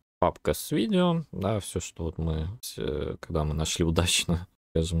 Значит, папка с видео, да, все, что вот мы, когда мы нашли удачно,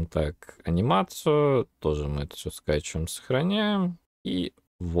 скажем так, анимацию, тоже мы это все скачиваем, сохраняем. И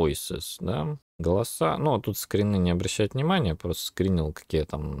voices, да, голоса. Ну, а тут скрины не обращать внимания, просто скринил, какие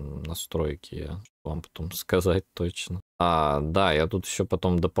там настройки, я вам потом сказать точно. Да, я тут еще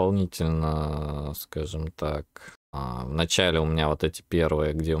потом дополнительно, скажем так, вначале у меня вот эти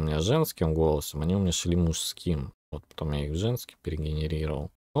первые, где у меня женским голосом, они у меня шли мужским. Вот потом я их в женский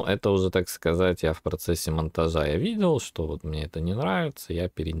перегенерировал. Ну, это уже, так сказать, я в процессе монтажа я видел, что вот мне это не нравится, я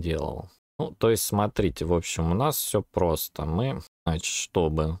переделал. Ну, то есть, смотрите, в общем, у нас все просто. Мы, значит,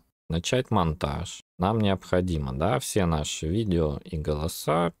 чтобы начать монтаж, нам необходимо, да, все наши видео и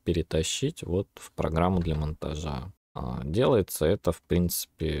голоса перетащить вот в программу для монтажа. Делается это, в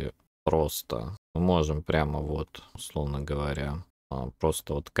принципе, просто. Мы можем прямо вот, условно говоря,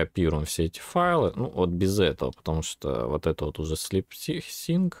 просто вот копируем все эти файлы, ну, вот без этого, потому что вот это вот уже с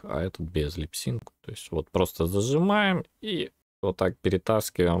лип-синк, а этот без лип-синк. То есть вот просто зажимаем и вот так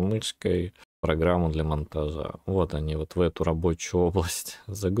перетаскиваем мышкой программу для монтажа. Вот они вот в эту рабочую область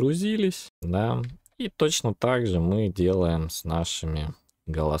загрузились, да. И точно так же мы делаем с нашими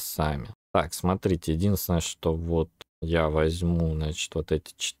голосами. Так, смотрите, единственное, что вот я возьму, значит, вот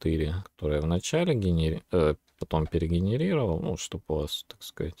эти 4, которые я вначале потом перегенерировал, ну, чтобы у вас, так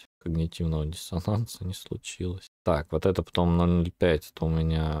сказать, когнитивного диссонанса не случилось. Так, вот это потом 0.05, это у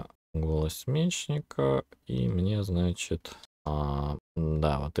меня голос мечника, и мне, значит,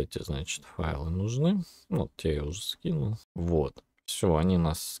 да, вот эти, значит, файлы нужны. Ну, те я уже скинул. Вот. Все, они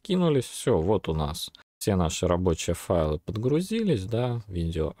нас скинулись. Все, вот у нас все наши рабочие файлы подгрузились, да,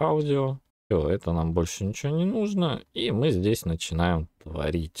 видео, аудио. Все, это нам больше ничего не нужно. И мы здесь начинаем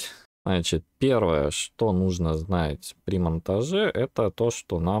творить. Значит, первое, что нужно знать при монтаже, это то,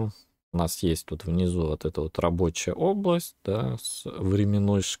 что у нас есть тут внизу вот эта вот рабочая область, да, с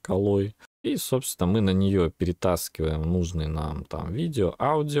временной шкалой. И, собственно, мы на нее перетаскиваем нужные нам там видео,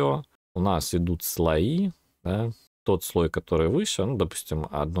 аудио. У нас идут слои, да. Тот слой, который выше, ну, допустим,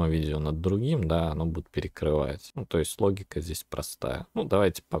 одно видео над другим, да, оно будет перекрывать. Ну, то есть логика здесь простая. Ну,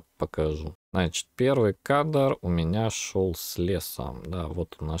 давайте покажу. Значит, первый кадр у меня шел с лесом. Да,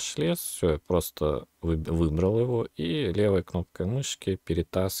 вот наш лес. Все, я просто выбрал его и левой кнопкой мышки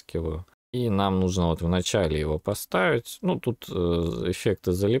перетаскиваю. И нам нужно вот вначале его поставить. Ну, тут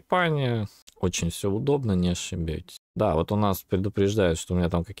эффекты залипания. очень все удобно, не ошибетесь. Да, вот у нас предупреждает, что у меня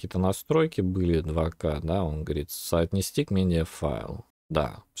там какие-то настройки были 2К, да, он говорит, соотнести к медиафайлу.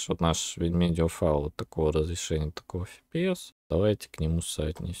 Да, что наш медиафайл вот такого разрешения, такого FPS, давайте к нему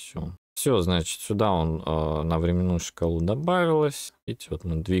соотнесем. Все, значит, сюда он на временную шкалу добавилось. Видите, вот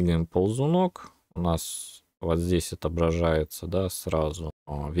мы двигаем ползунок, у нас вот здесь отображается, да, сразу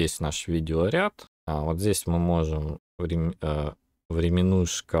весь наш видеоряд. Вот здесь мы можем временную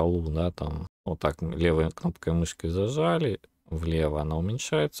шкалу, да, там вот так левой кнопкой мышкой зажали, влево она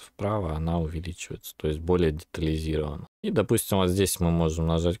уменьшается, вправо она увеличивается, то есть более детализировано. И, допустим, вот здесь мы можем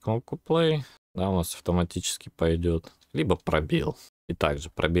нажать кнопку play, да, у нас автоматически пойдет, либо пробел. И также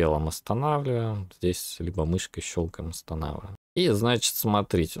пробелом останавливаем, здесь либо мышкой щелкаем останавливаем. И, значит,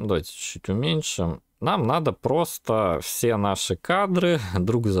 смотрите, давайте чуть-чуть уменьшим. Нам надо просто все наши кадры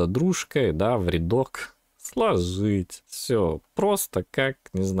друг за дружкой, да, в рядок сложить. Все просто как,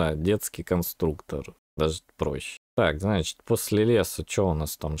 не знаю, детский конструктор. Даже проще. Так, значит, после леса что у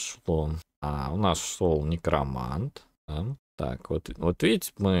нас там шло? У нас шел некромант. Да? Так, вот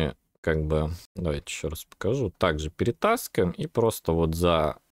видите, мы как бы, давайте еще раз покажу, также перетаскиваем и просто вот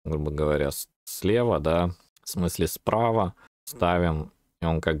за, грубо говоря, слева, да, в смысле справа ставим, и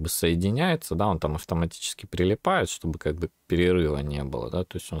он как бы соединяется, да, он там автоматически прилипает, чтобы как бы перерыва не было, да,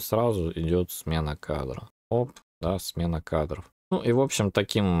 то есть он сразу идет смена кадра. Оп, да, смена кадров. Ну и, в общем,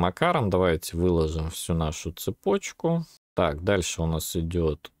 таким макаром давайте выложим всю нашу цепочку. Так, дальше у нас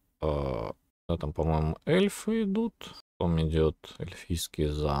идет, да, там, по-моему, эльфы идут. Потом идет эльфийский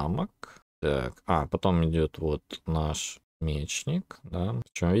замок. Так, потом идет вот наш мечник, да.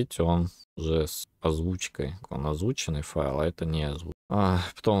 Причем, видите, он уже с озвучкой. Он озвученный файл, а это не озвученный.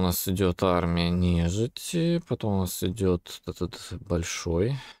 Потом у нас идет армия нежити. Потом у нас идет этот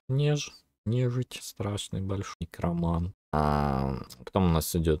большой нежить, страшный большой некроман. Потом у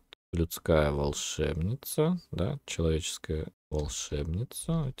нас идет людская волшебница, да, человеческая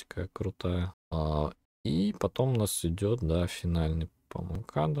волшебница. Видите, какая крутая. И потом у нас идет, да, финальный, по-моему,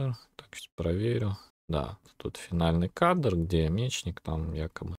 кадр. Так, сейчас проверю. Да, тут финальный кадр, где мечник там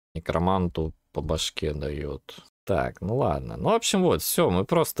якобы некроманту по башке дает. Так, ну ладно. Ну, в общем, вот, все, мы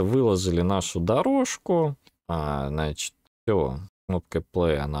просто выложили нашу дорожку. Значит, все, кнопкой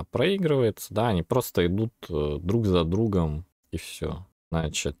play она проигрывается, да, они просто идут друг за другом, и все.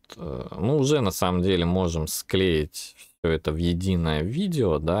 Значит, мы уже на самом деле можем склеить все это в единое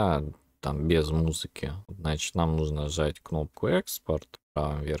видео, да, там без музыки. Значит, нам нужно нажать кнопку экспорт в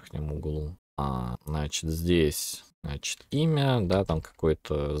правом верхнем углу. Значит, здесь, значит, имя, да, там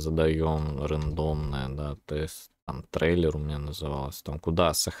какой-то задаем рандомное, да, тест, там трейлер у меня называлось, там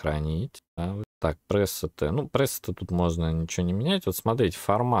куда сохранить, да. Так, пресеты, ну, пресеты тут можно ничего не менять. Вот смотрите,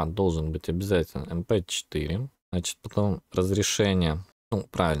 формат должен быть обязательно MP4, значит, потом разрешение, ну,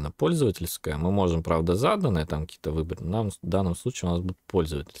 правильно, пользовательское. Мы можем, правда, заданное там какие-то выбрать. Нам в данном случае у нас будет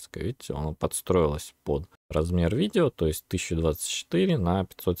пользовательское. Видите, оно подстроилось под размер видео, то есть 1024 на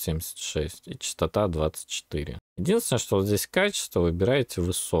 576 и частота 24. Единственное, что вот здесь качество выбираете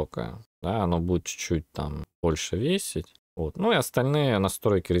высокое. Да, оно будет чуть-чуть там больше весить. Вот. Ну и остальные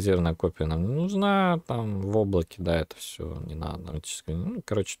настройки, резервная копия нам не нужна. Там в облаке, да, это все не надо. Ну,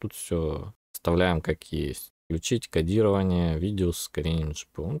 короче, тут все оставляем как есть. Включить кодирование видео с ускорением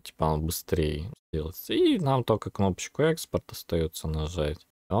GPU. Ну, типа оно быстрее делается. И нам только кнопочку экспорт остается нажать.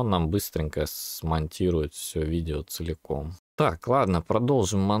 Он нам быстренько смонтирует все видео целиком. Так, ладно,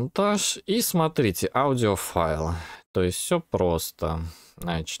 продолжим монтаж. И смотрите, аудиофайл. То есть все просто.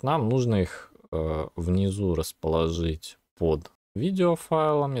 Значит, нам нужно их внизу расположить под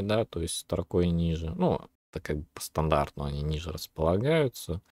видеофайлами, да, то есть строкой ниже. Ну, это как бы по стандарту они ниже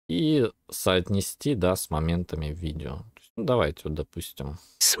располагаются. И соотнести, да, с моментами видео. То есть, ну, давайте вот, допустим.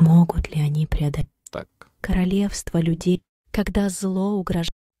 Смогут ли они преодолеть так. королевство людей, когда зло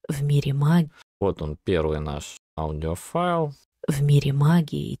угрожает в мире магии? Вот он, первый наш аудиофайл. В мире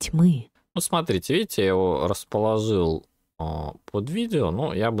магии и тьмы. Ну, смотрите, видите, я его расположил под видео,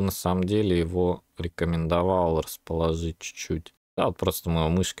 но я бы на самом деле его рекомендовал расположить чуть-чуть. Да, вот просто мы его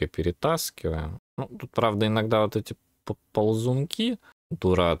мышкой перетаскиваем. Ну, тут, правда, иногда вот эти ползунки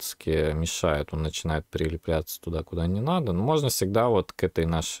дурацкие мешают, он начинает прилепляться туда, куда не надо. Но можно всегда вот к этой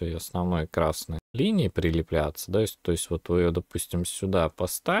нашей основной красной линии прилепляться, да, то есть вот вы ее, допустим, сюда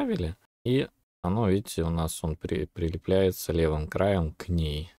поставили, и оно, видите, у нас он прилепляется левым краем к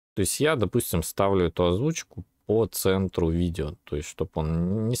ней. То есть я, допустим, ставлю эту озвучку по центру видео, то есть чтобы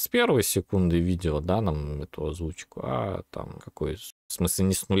он не с первой секунды видео, да, нам эту озвучку, а там какой, в смысле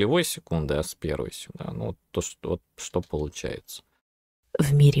не с нулевой секунды, а с первой секунды, да, ну то, что получается.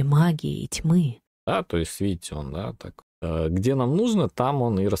 В мире магии и тьмы. Да, то есть видите, он, да, так Где нам нужно, там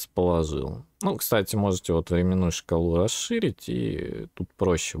он и расположил. Ну, кстати, можете вот временную шкалу расширить, и тут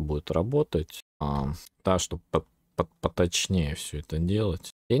проще будет работать, да, чтобы поточнее все это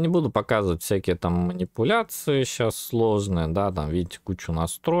делать. Я не буду показывать всякие там манипуляции сейчас сложные, да, там видите кучу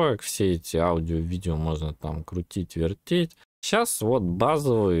настроек, все эти аудио, видео можно там крутить, вертеть. Сейчас вот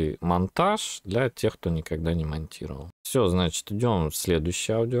базовый монтаж для тех, кто никогда не монтировал. Все, значит, идем в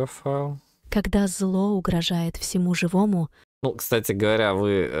следующий аудиофайл. Когда зло угрожает всему живому. Ну, кстати говоря,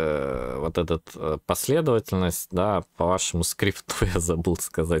 вы вот этот последовательность, да, по вашему скрипту, я забыл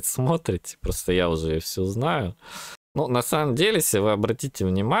сказать, смотрите, просто я уже все знаю. Ну, на самом деле, если вы обратите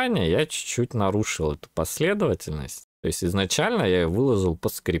внимание, я чуть-чуть нарушил эту последовательность. То есть изначально я ее выложил по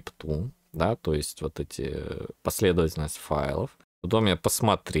скрипту, да, то есть вот эти последовательность файлов. Потом я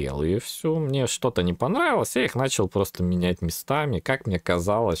посмотрел ее всю, мне что-то не понравилось, я их начал просто менять местами, как мне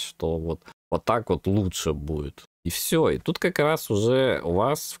казалось, что вот так вот лучше будет. И все, и тут как раз уже у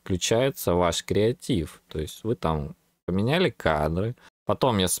вас включается ваш креатив. То есть вы там поменяли кадры.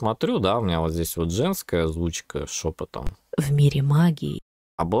 Потом я смотрю, да, у меня вот здесь вот женская озвучка шепотом. В мире магии.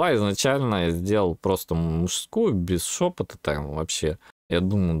 А была изначально, я сделал просто мужскую, без шепота там вообще. Я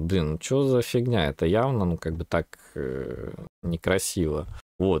думаю, блин, ну что за фигня? Это явно, ну как бы так некрасиво.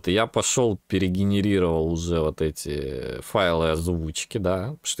 Вот, и я пошел, перегенерировал уже вот эти файлы озвучки, да,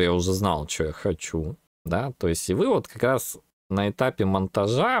 потому что я уже знал, что я хочу, да. То есть и вы вот как раз на этапе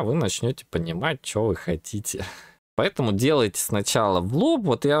монтажа вы начнете понимать, что вы хотите. Поэтому делайте сначала в лоб.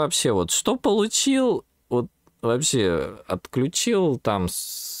 Вот я вообще вот что получил, вот вообще отключил там,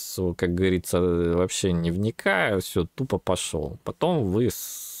 как говорится, вообще не вникая, все, тупо пошел. Потом вы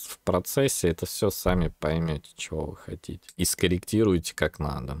в процессе это все сами поймете, чего вы хотите. И скорректируете как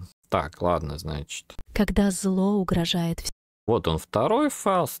надо. Так, ладно, значит. Когда зло угрожает. Вот он второй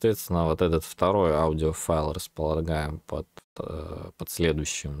файл, соответственно, вот этот второй аудиофайл располагаем под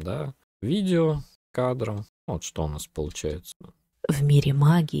следующим, да, видео, кадром. Вот что у нас получается. В мире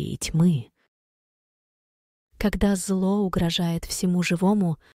магии и тьмы. Когда зло угрожает всему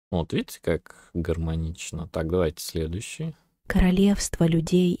живому. Вот видите, как гармонично. Так, давайте следующий. Королевства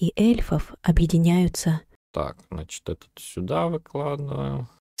людей и эльфов объединяются. Так, значит, этот сюда выкладываю.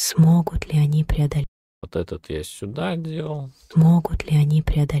 Смогут ли они преодолеть? Вот этот я сюда делал. Смогут ли они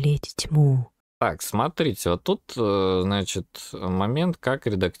преодолеть тьму? Так, смотрите, вот тут, значит, момент, как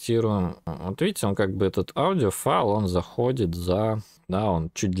редактируем. Вот видите, он как бы этот аудиофайл, он заходит за... Да, он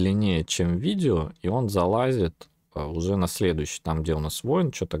чуть длиннее, чем видео, и он залазит уже на следующий, там, где у нас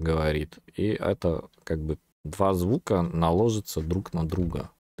воин что-то говорит. И это как бы два звука наложатся друг на друга.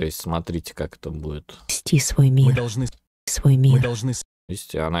 То есть смотрите, как это будет. Вести свой мир. Мы должны... Свой мир. Мы должны...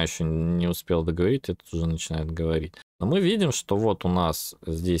 Видите, она еще не успела договорить, этот уже начинает говорить. Но мы видим, что вот у нас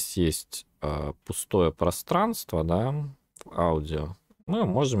здесь есть пустое пространство, да, в аудио. Мы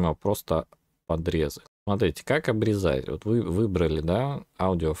можем его просто подрезать. Смотрите, как обрезать. Вот вы выбрали, да,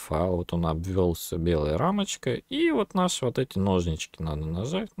 аудиофайл, вот он обвелся белой рамочкой, и вот наши вот эти ножнички надо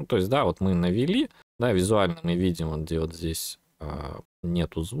нажать. Ну, то есть, да, вот мы навели, да, визуально мы видим, вот где вот здесь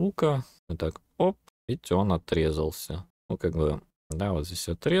нету звука. Мы так, оп, видите, он отрезался. Ну, как бы, да, вот здесь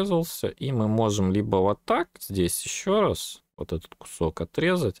отрезался, и мы можем либо вот так, здесь еще раз вот этот кусок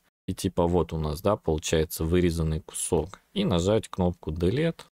отрезать, и типа вот у нас, да, получается вырезанный кусок, и нажать кнопку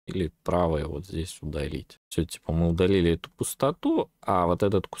Delete, или правое вот здесь удалить. Все, типа мы удалили эту пустоту, а вот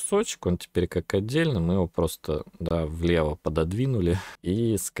этот кусочек, он теперь как отдельно, мы его просто, да, влево пододвинули,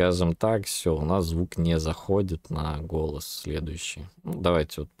 и, скажем так, все, у нас звук не заходит на голос следующий. Ну,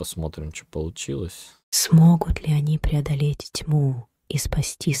 давайте вот посмотрим, что получилось. Смогут ли они преодолеть тьму и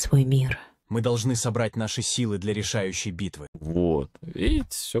спасти свой мир? Мы должны собрать наши силы для решающей битвы. Вот, видите,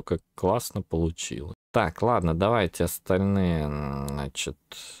 все как классно получилось. Так, ладно, давайте остальные, значит,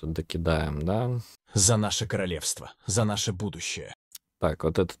 докидаем, да? За наше королевство, за наше будущее. Так,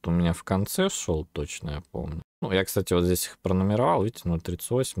 вот этот у меня в конце шел, точно я помню. Ну, я, кстати, вот здесь их пронумеровал, видите,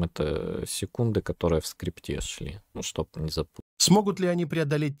 0,38 это секунды, которые в скрипте шли. Ну, чтоб не запутать. Смогут ли они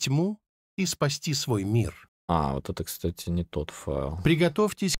преодолеть тьму и спасти свой мир? А, вот это, кстати, не тот файл.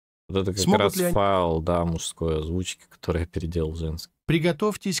 Приготовьтесь. Вот это как Смогут раз ли они... файл, да, мужской озвучки, который я переделал в женский.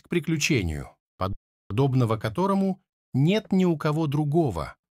 Приготовьтесь к приключению, подобного которому нет ни у кого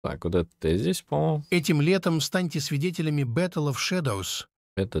другого. Так, вот это я здесь, по-моему. Этим летом станьте свидетелями Battle of Shadows.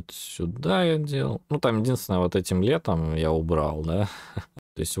 Этот сюда я делал. Ну, там единственное, вот этим летом я убрал, да.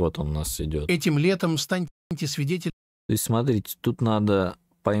 То есть вот он у нас идет. Этим летом станьте свидетелями. То есть смотрите, тут надо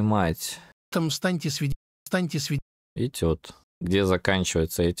поймать. Станьте свидетелями. Видите, вот где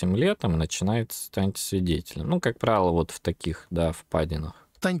заканчивается этим летом, начинается станьте свидетелем. Ну, как правило, вот в таких, да, впадинах.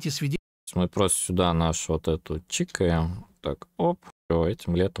 Станьте свидетелями. Мы просто сюда нашу вот эту чикаем. Так, оп, все,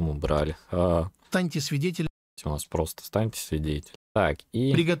 этим летом убрали. Станьте свидетелем. У нас просто станьте свидетелем. Так,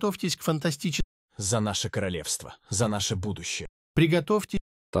 и... Приготовьтесь к фантастическому. За наше королевство, за наше будущее. Приготовьтесь.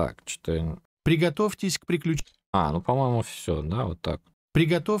 Так, что-то... Приготовьтесь к приключению. Ну, по-моему, все, да, вот так.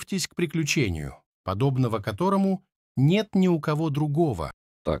 Приготовьтесь к приключению, подобного которому нет ни у кого другого.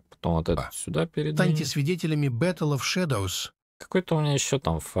 Так, потом вот это сюда передвинем. Станьте свидетелями Battle of Shadows. Какой-то у меня еще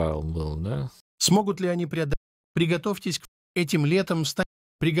там файл был, да? Смогут ли они преодолеть? Приготовьтесь к этим летом.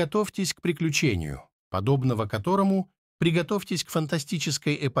 Приготовьтесь к приключению, подобного которому приготовьтесь к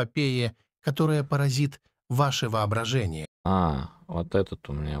фантастической эпопее, которая поразит ваше воображение. Вот этот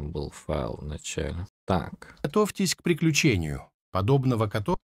у меня был файл в начале. Так. Готовьтесь к приключению, подобного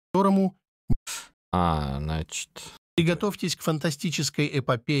которому... Значит... Приготовьтесь к фантастической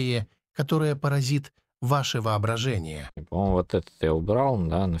эпопее, которая поразит ваше воображение. По-моему, вот этот я убрал,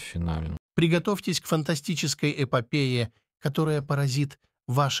 да, на финальном. Приготовьтесь к фантастической эпопее, которая поразит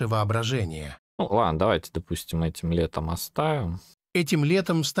ваше воображение. Ну, ладно, давайте, допустим, этим летом оставим. Этим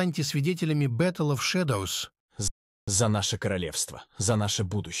летом станьте свидетелями Battle of Shadows. За наше королевство, за наше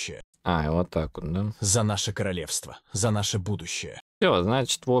будущее. И вот так вот, да? За наше королевство, за наше будущее. Все,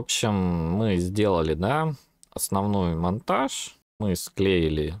 значит, в общем, мы сделали, да, основной монтаж. Мы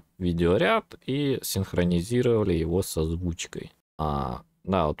склеили видеоряд и синхронизировали его с озвучкой. Да,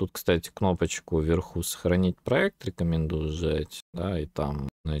 вот тут, кстати, кнопочку вверху «Сохранить проект» рекомендую сжать. Да, и там,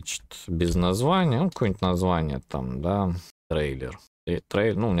 значит, без названия, какое-нибудь название там, да, трейлер.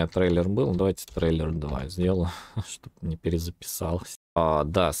 Ну, у меня трейлер был, давайте трейлер 2 сделаю, чтобы не перезаписалось.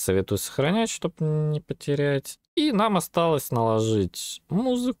 Да, советую сохранять, чтобы не потерять. И нам осталось наложить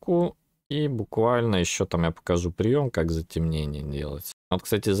музыку, и буквально еще там я покажу прием, как затемнение делать. Вот,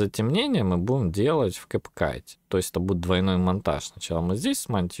 кстати, затемнение мы будем делать в CapCut. То есть это будет двойной монтаж. Сначала мы здесь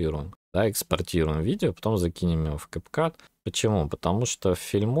смонтируем, да, экспортируем видео, потом закинем его в CapCut. Почему? Потому что в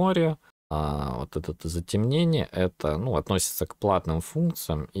Фильморе вот это затемнение, это, ну, относится к платным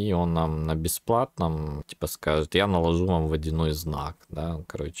функциям, и он нам на бесплатном, типа, скажет, я наложу вам водяной знак, да,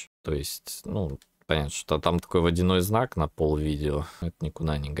 короче. То есть, ну, понятно, что там такой водяной знак на пол видео, это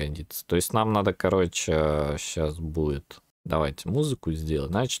никуда не годится. То есть нам надо, короче, сейчас будет... Давайте музыку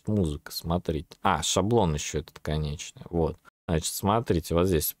сделать. Значит, музыка, смотрите. Шаблон еще этот конечный. Вот. Значит, смотрите, вот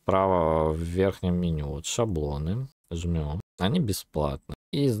здесь справа в верхнем меню вот шаблоны. Жмем. Они бесплатны.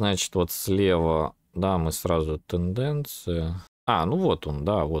 И, значит, вот слева, да, мы сразу тенденции. Ну вот он,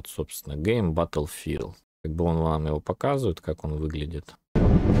 да, вот, собственно, Game Battlefield. Как бы он вам его показывает, как он выглядит.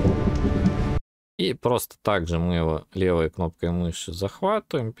 И просто также мы его левой кнопкой мыши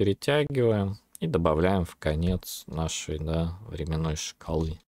захватываем, перетягиваем. И добавляем в конец нашей, да, временной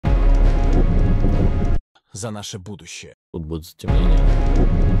шкалы. За наше будущее. Тут будет затемнение.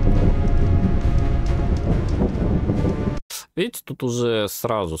 Видите, тут уже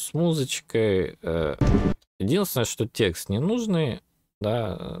сразу с музычкой. Единственное, что текст не нужный,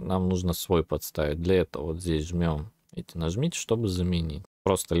 да, нам нужно свой подставить. Для этого вот здесь жмем. Видите, нажмите, чтобы заменить.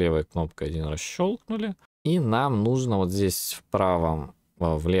 Просто левой кнопкой один раз щелкнули. И нам нужно вот здесь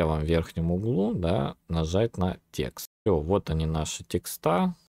в левом верхнем углу, да, нажать на текст. Все, вот они наши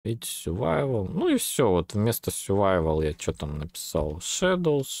текста. Видите, survival. Ну и все, вот вместо survival я что там написал?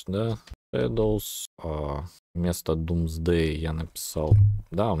 Shadows, да, Shadows. Вместо Doomsday я написал,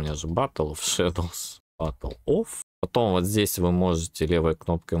 да, у меня же Battle of Shadows, Battle of. Потом вот здесь вы можете левой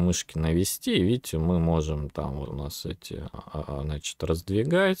кнопкой мышки навести, и видите, мы можем там вот у нас эти, значит,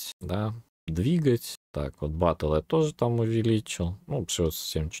 раздвигать, да, двигать. Так, вот Battle я тоже там увеличил. Ну, все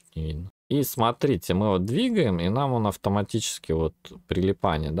совсем чуть не видно. И смотрите, мы вот двигаем, и нам он автоматически вот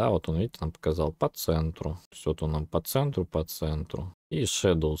прилипание, да, вот он, видите, нам показал по центру. Все, вот он нам по центру. И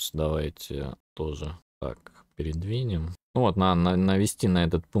Shadows давайте тоже так передвинем. Ну вот, надо навести на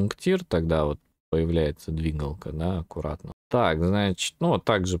этот пунктир, тогда вот появляется двигалка, да, аккуратно. Так, значит, ну вот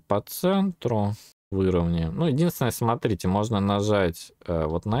также по центру выровняем. Ну, единственное, смотрите, можно нажать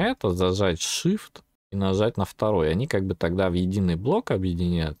вот на это, зажать Shift и нажать на второй. Они как бы тогда в единый блок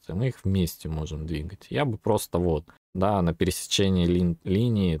объединятся, мы их вместе можем двигать. Я бы просто вот, да, на пересечении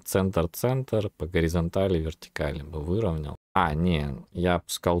линии центр-центр по горизонтали, вертикали бы выровнял. Не, я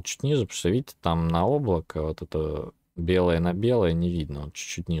опускал чуть ниже, потому что, видите, там на облако вот это белое на белое не видно. Вот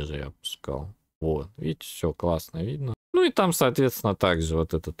чуть-чуть ниже я опускал. Вот, видите, все классно видно. Ну и там, соответственно, также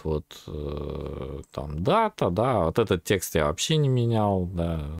вот этот вот там дата, да, вот этот текст я вообще не менял,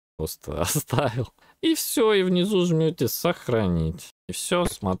 да, просто оставил. И все, и внизу жмете сохранить. И все,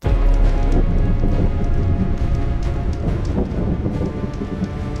 смотрите.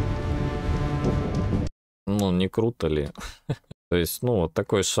 Ну, не круто ли? То есть, ну, вот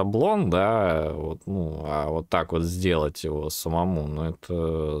такой шаблон, да, вот, ну, а вот так вот сделать его самому, ну,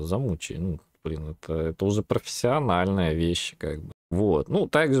 это замучай. Ну, блин, это уже профессиональная вещь, как бы. Вот. Ну,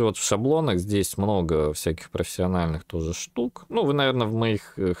 также вот в шаблонах здесь много всяких профессиональных тоже штук. Ну, вы, наверное, в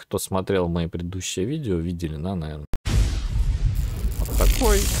моих, кто смотрел мои предыдущие видео, видели, да, наверное. Вот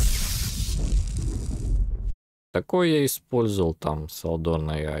такой. Такой я использовал, там,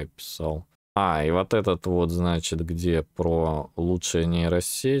 Салдорна AI писал. И вот этот вот, значит, где про лучшие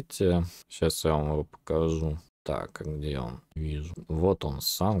нейросети. Сейчас я вам его покажу. Так, а где он? Вижу. Вот он,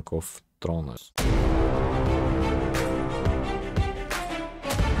 Son of Thrones.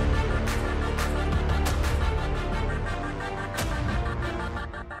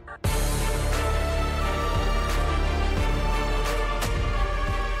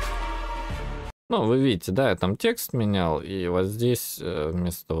 Ну, вы видите, да, я там текст менял, и вот здесь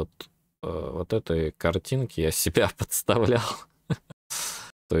вместо вот этой картинки я себя подставлял.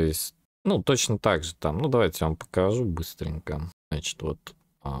 То есть, ну, точно так же там. Ну, давайте я вам покажу быстренько. Значит, вот,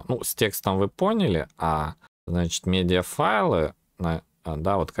 ну, с текстом вы поняли, значит, медиафайлы,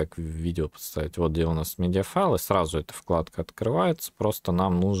 да, вот как в видео подставить. Вот где у нас медиафайлы, сразу эта вкладка открывается, просто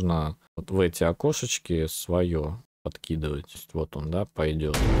нам нужно вот в эти окошечки свое подкидывать. То есть, вот он, да,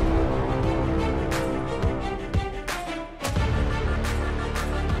 пойдет.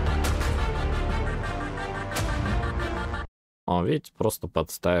 Видите, просто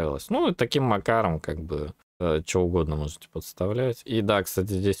подставилось. Ну, и таким макаром, как бы, что угодно можете подставлять. И да,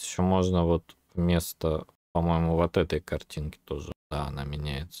 кстати, здесь еще можно вот вместо, по-моему, вот этой картинки тоже, да, она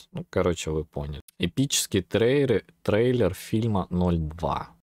меняется. Ну, короче, вы поняли. Эпический трейлер фильма 02.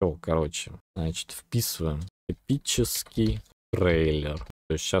 Все, короче, значит, вписываем эпический трейлер.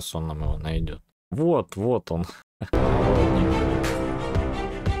 То есть сейчас он нам его найдет. Вот он.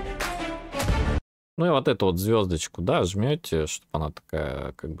 Ну и вот эту вот звездочку, да, жмете, чтобы она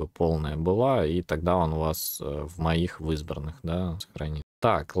такая как бы полная была, и тогда он у вас в моих в избранных, да, сохранит.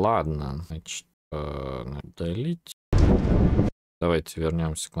 Так, ладно, значит, удалить. Давайте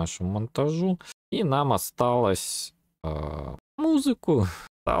вернемся к нашему монтажу. И нам осталось музыку.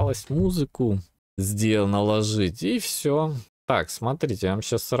 Осталось музыку наложить, и все. Так, смотрите, я вам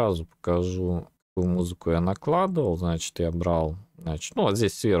сейчас сразу покажу, какую музыку я накладывал. Значит, я брал... Значит, ну, вот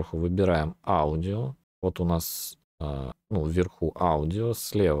здесь сверху выбираем аудио. Вот у нас, ну, вверху аудио,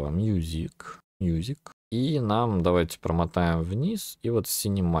 слева music. И нам, давайте промотаем вниз, и вот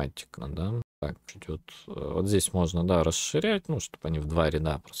синематика, да. Так, идет. Вот здесь можно, да, расширять, ну, чтобы они в два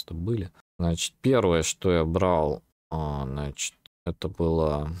ряда просто были. Значит, первое, что я брал, значит, это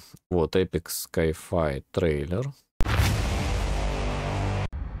было вот Epic Sci-Fi трейлер.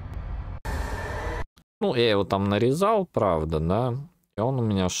 Ну, я его там нарезал, правда, да, и он у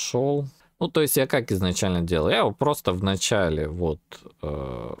меня шел. Ну, то есть я как изначально делал? Я его просто в начале, вот,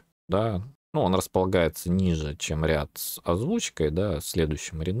 да, ну, он располагается ниже, чем ряд с озвучкой, да,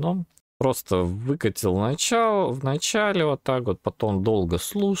 следующим рядом. Просто выкатил в начале вот так вот, потом долго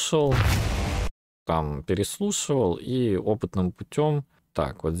слушал, там переслушивал и опытным путем.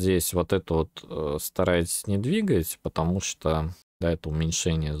 Так, вот здесь вот это вот старайтесь не двигать, потому что... Да, это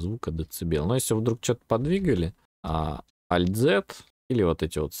уменьшение звука децибел. Но если вдруг что-то подвигали, Alt-Z или вот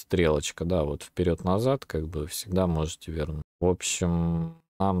эти вот стрелочка, да, вот вперед-назад, как бы всегда можете вернуть. В общем,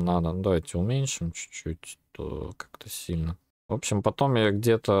 нам надо, ну, давайте уменьшим чуть-чуть, то как-то сильно. В общем, потом я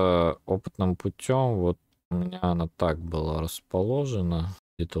где-то опытным путем, вот у меня она так была расположена,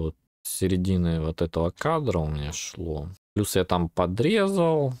 где-то вот с середины вот этого кадра у меня шло. Плюс я там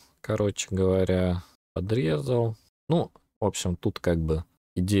подрезал, короче говоря, Ну, в общем, тут как бы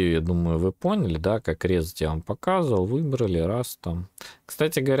идею, я думаю, вы поняли, да, как резать я вам показывал, выбрали, раз там.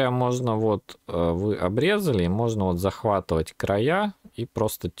 Кстати говоря, можно вот, вы обрезали, и можно вот захватывать края и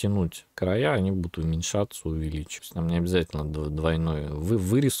просто тянуть края, они будут уменьшаться, увеличиваться. Нам не обязательно двойную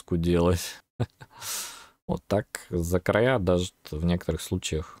вырезку делать. Вот так за края даже в некоторых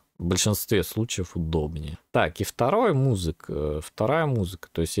случаях, в большинстве случаев удобнее. Так, и вторая музыка,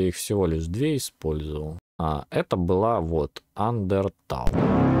 то есть я их всего лишь 2 использовал. Это была вот Undertale.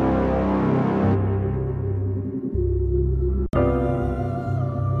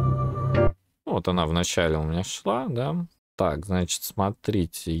 Вот она в начале у меня шла, да. Так, значит,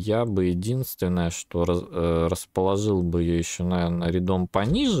 смотрите, я бы единственное, что расположил бы ее еще, наверное, рядом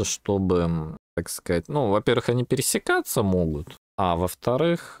пониже, чтобы, так сказать, ну, во-первых, они пересекаться могут, а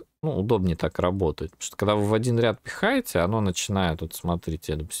во-вторых, ну, удобнее так работать. Потому что когда вы в один ряд пихаете, оно начинает, вот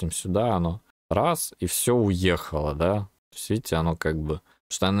смотрите, допустим, сюда оно раз, и все уехало, да. То есть, видите, оно как бы... Потому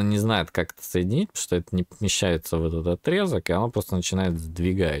что она не знает, как это соединить, потому что это не помещается в этот отрезок, и оно просто начинает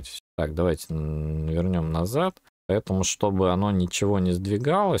сдвигать. Так, давайте вернем назад. Поэтому, чтобы оно ничего не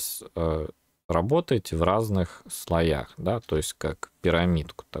сдвигалось, работайте в разных слоях, да, то есть как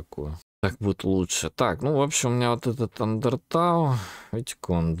пирамидку такую. Так будет лучше. Так, ну, в общем, у меня вот этот Undertale,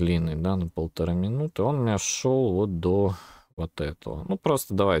 видите-ка он длинный, да, на 1,5 минуты, он у меня шел вот до вот этого. Ну,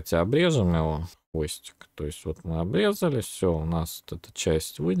 просто давайте обрежем его, хвостик. То есть вот мы обрезали, все, у нас вот эта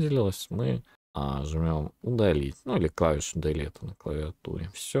часть выделилась, мы жмем удалить, ну, или клавишу Delete на клавиатуре,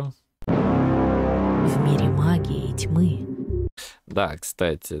 все. В мире магии и тьмы. Да,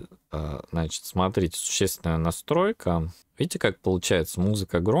 кстати, значит, смотрите, существенная настройка. Видите, как получается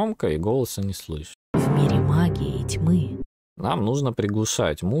музыка громкая и голоса не слышно. В мире магии и тьмы. Нам нужно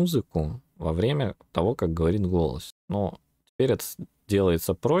приглушать музыку во время того, как говорит голос. Но теперь это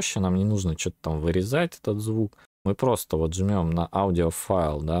делается проще, нам не нужно что-то там вырезать этот звук. Мы просто вот жмем на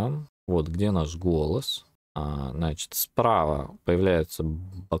аудиофайл, да, вот где наш голос. Значит, справа появляется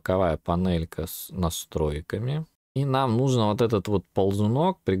боковая панелька с настройками. И нам нужно вот этот вот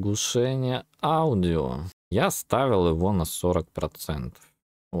ползунок приглушения аудио. Я ставил его на 40%.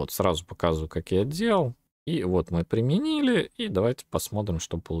 Вот сразу показываю, как я делал. И вот мы применили, и давайте посмотрим,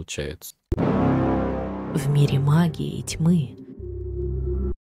 что получается. В мире магии и тьмы.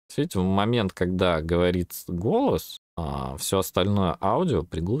 Видите, в момент, когда говорит голос, все остальное аудио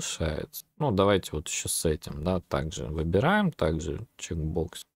приглушается. Ну, давайте вот еще с этим, да, также выбираем, также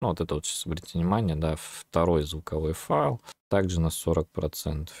чекбокс. Ну, вот это вот сейчас, обратите внимание, да, второй звуковой файл. Также на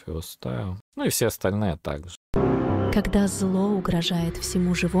 40% его ставим. Ну, и все остальные также. Когда зло угрожает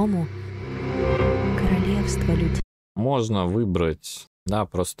всему живому, королевство людей. Можно выбрать, да,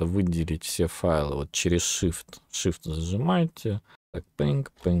 просто выделить все файлы вот через Shift. Shift зажимаете. Так,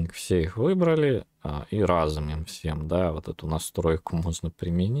 пинг, все их выбрали, и разом им всем, да, вот эту настройку можно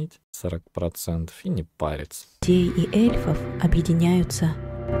применить, 40%, и не париться. Людей и эльфов объединяются.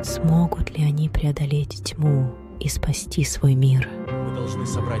 Смогут ли они преодолеть тьму и спасти свой мир? Мы должны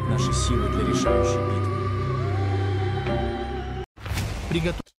собрать наши силы для решающей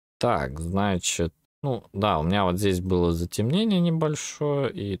битвы. Так, значит, ну, да, у меня вот здесь было затемнение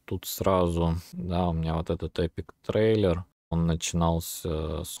небольшое, и тут сразу, да, у меня вот этот эпик трейлер. Он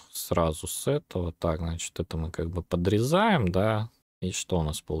начинался сразу с этого. Так, значит, это мы как бы подрезаем, да. И что у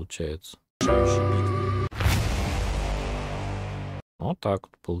нас получается? Вот так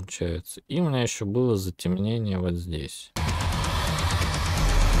вот получается. И у меня еще было затемнение вот здесь.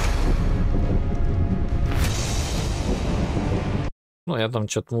 Ну, я там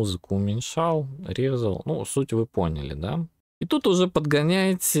что-то музыку уменьшал, резал. Ну, суть вы поняли, да? И тут уже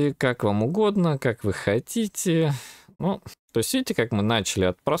подгоняете как вам угодно, как вы хотите. Ну, то есть видите, как мы начали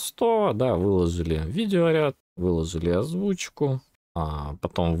от простого, да, выложили видеоряд, выложили озвучку,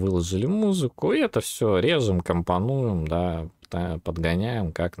 потом выложили музыку, и это все режем, компонуем, да,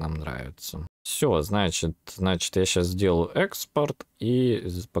 подгоняем, как нам нравится. Все, значит, я сейчас сделаю экспорт и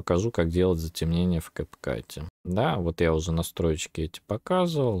покажу, как делать затемнение в CapCut. Да, вот я уже настройки эти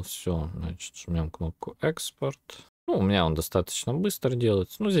показывал. Все, значит, жмем кнопку экспорт. Ну, у меня он достаточно быстро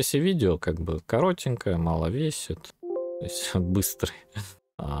делается. Ну, здесь и видео как бы коротенькое, мало весит. То есть быстрый,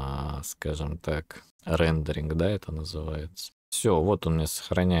 скажем так, рендеринг, да, это называется. Все, вот он мне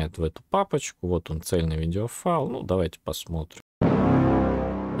сохраняет в эту папочку, вот он цельный видеофайл. Ну, давайте посмотрим.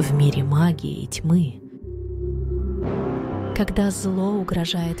 В мире магии и тьмы. Когда зло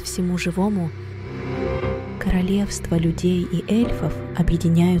угрожает всему живому, королевство людей и эльфов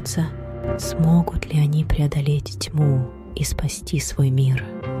объединяются. Смогут ли они преодолеть тьму и спасти свой мир?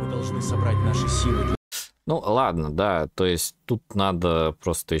 Мы должны собрать наши силы для... Ну, ладно, да, то есть тут надо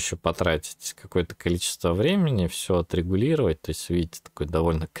просто еще потратить какое-то количество времени, все отрегулировать. То есть, видите, такой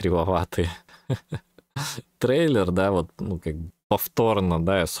довольно кривоватый трейлер, да, вот, ну, как бы повторно,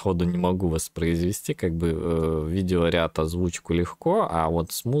 да, я сходу не могу воспроизвести, как бы видеоряд, озвучку легко, а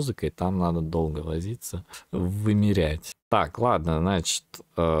вот с музыкой там надо долго возиться, вымерять. Так, ладно, значит,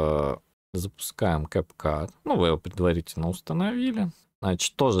 запускаем CapCut. Ну, вы его предварительно установили.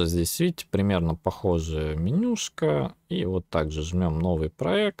 Значит, тоже здесь, видите, примерно похожая менюшка. И вот также жмем новый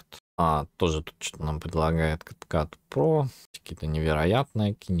проект. Тоже тут что-то нам предлагает CapCut Pro. Какие-то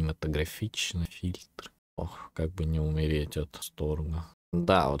невероятные кинематографичные фильтры. Ох, как бы не умереть от восторга.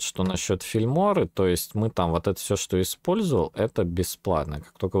 Да, вот что насчет фильморы, то есть мы там вот это все, что использовал, это бесплатно.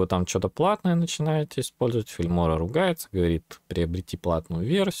 Как только вы там что-то платное начинаете использовать, фильмора ругается, говорит, приобрети платную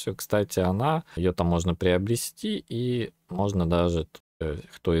версию. Кстати, ее там можно приобрести, и можно даже,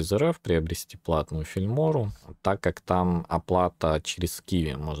 кто из РФ, приобрести платную фильмору, так как там оплата через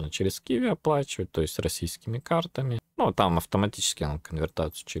Киви. Можно через Киви оплачивать, то есть российскими картами. Ну, там автоматически она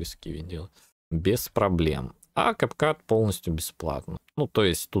конвертацию через Киви делает. Без проблем. А CapCut полностью бесплатно. Ну, то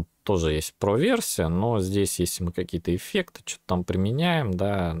есть тут тоже есть про-версия, но здесь, если мы какие-то эффекты что-то там применяем,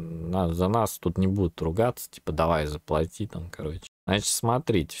 да, за нас тут не будут ругаться, типа, давай заплати там, короче. Значит,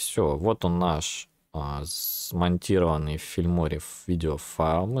 смотрите, все, вот он наш смонтированный в Фильморе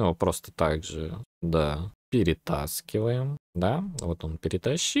видеофайл. Мы его просто так же, да, перетаскиваем, да, вот он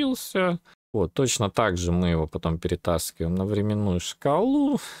перетащился. Вот, точно так же мы его потом перетаскиваем на временную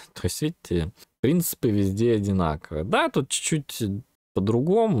шкалу. То есть, видите, принципы везде одинаковые. Да, тут чуть-чуть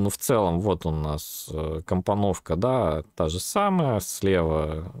по-другому, но в целом вот у нас компоновка, да, та же самая.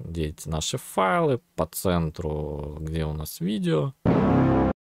 Слева, где эти наши файлы, по центру, где у нас видео.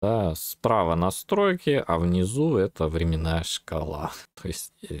 Да, справа настройки, а внизу это временная шкала. То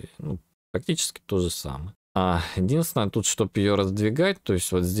есть, ну, практически то же самое. Единственное, тут, чтобы ее раздвигать, то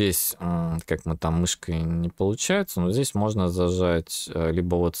есть вот здесь, как мы там мышкой не получается, но здесь можно зажать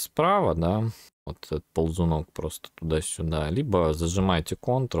либо вот справа, да, вот этот ползунок просто туда-сюда, либо зажимаете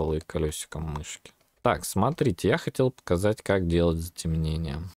Ctrl и колесиком мышки. Так, смотрите, я хотел показать, как делать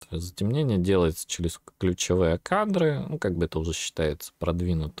затемнение. Затемнение делается через ключевые кадры, ну, как бы это уже считается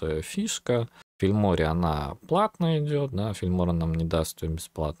продвинутая фишка. В Фильморе она платно идет, да, Фильмор нам не даст ее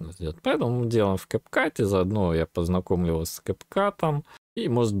бесплатно сделать. Поэтому мы делаем в CapCut, заодно я познакомлю вас с CapCut, и,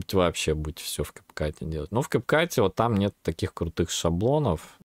 может быть, вообще будете все в CapCut делать. Но в CapCut вот там нет таких крутых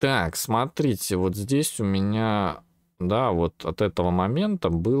шаблонов. Так, смотрите, вот здесь у меня, да, вот от этого момента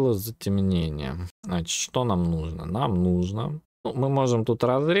было затемнение. Значит, что нам нужно? Нам нужно... Ну, мы можем тут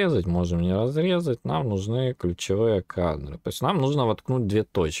разрезать, можем не разрезать. Нам нужны ключевые кадры. То есть нам нужно воткнуть две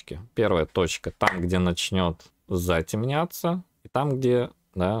точки. Первая точка там, где начнет затемняться. И там, где,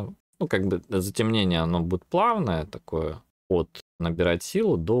 да, ну, как бы затемнение, оно будет плавное такое. От набирать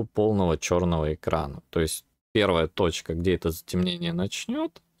силу до полного черного экрана. То есть первая точка, где это затемнение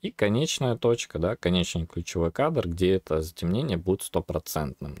начнет. И конечная точка, да, конечный ключевой кадр, где это затемнение будет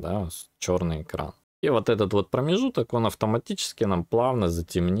стопроцентным, да, черный экран. И вот этот вот промежуток, он автоматически нам плавно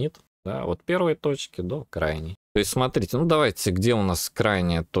затемнит, да, от первой точки до крайней. То есть, смотрите, ну давайте, где у нас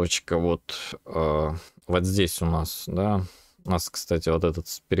крайняя точка, вот здесь у нас, да, у нас, кстати, вот этот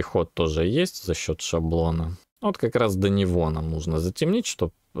переход тоже есть за счет шаблона. Вот как раз до него нам нужно затемнить,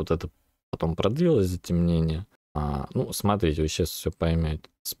 чтобы вот это потом продлилось затемнение. Ну, смотрите, вы сейчас все поймете.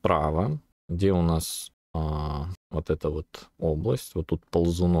 Справа, где у нас вот эта вот область, вот тут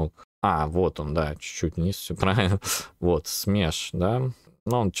ползунок. Вот он, да, чуть-чуть вниз, все правильно. Вот, смеш, да.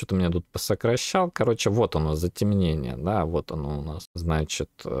 Но он что-то меня тут посокращал. Короче, вот оно, затемнение, да, вот оно у нас. Значит,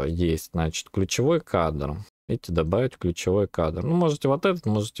 есть, значит, ключевой кадр. Видите, добавить ключевой кадр. Ну, можете вот этот,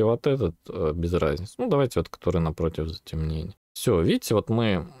 без разницы. Ну, давайте вот, который напротив затемнения. Все, видите, вот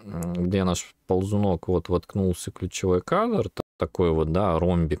мы, где наш ползунок вот воткнулся ключевой кадр, такой вот, да,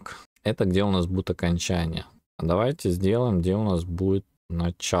 ромбик. Это где у нас будет окончание. Давайте сделаем, где у нас будет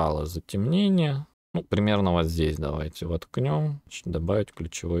начало затемнения. Ну, примерно вот здесь давайте воткнем. Добавить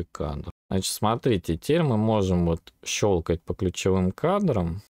ключевой кадр. Значит, смотрите, теперь мы можем вот щелкать по ключевым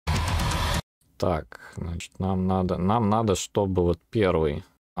кадрам. Так, значит, нам надо, чтобы вот первый,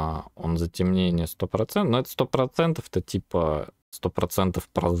 он затемнение 100%. Но это 100% это типа 100%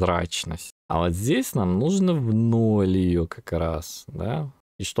 прозрачность. А вот здесь нам нужно в ноль ее как раз, да.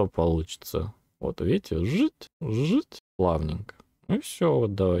 И что получится? Вот видите, жить плавненько. Ну и все,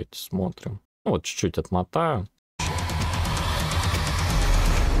 вот давайте смотрим. Ну, вот чуть-чуть отмотаю.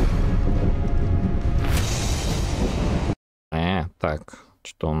 Так,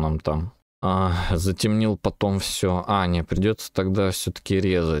 что он нам там затемнил потом все. Не, придется тогда все-таки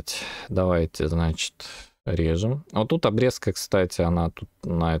резать. Давайте, значит, режем. Вот тут обрезка, кстати, она тут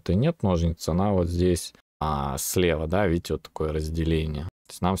на этой нет ножниц, она вот здесь слева, да, видите, вот такое разделение.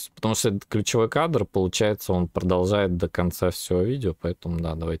 Потому что этот ключевой кадр, получается, он продолжает до конца всего видео, поэтому,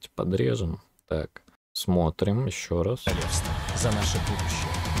 да, давайте подрежем. Так, смотрим еще раз. За наше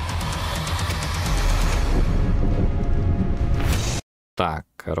будущее. Так,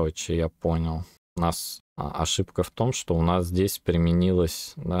 короче, я понял. У нас ошибка в том, что у нас здесь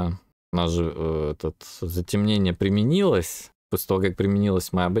применилось, да, у нас же затемнение применилось. После того, как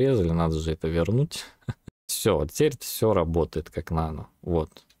применилось, мы обрезали, надо же это вернуть. Все, вот теперь все работает как надо. Вот,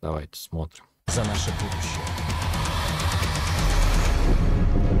 давайте смотрим. За наше будущее.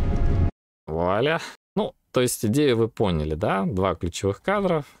 Вуаля. Ну, то есть идею вы поняли, да? Два ключевых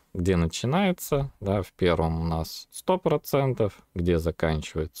кадра, где начинается, да, в первом у нас 100%, где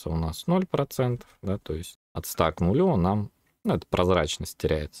заканчивается у нас 0%, да, то есть от 100 к 0 нам, ну, это прозрачность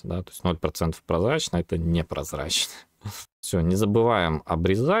теряется, да, то есть 0% прозрачно, это непрозрачно. Все, не забываем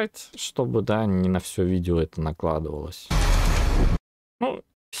обрезать, чтобы, да, не на все видео это накладывалось. Ну,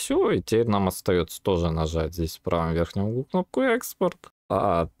 Все, и теперь нам остается тоже нажать здесь в правом верхнем углу кнопку «Экспорт».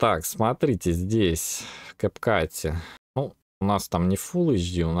 Так, смотрите, здесь в CapCut, ну, у нас там не Full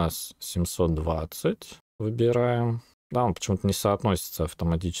HD, у нас 720 выбираем. Да, он почему-то не соотносится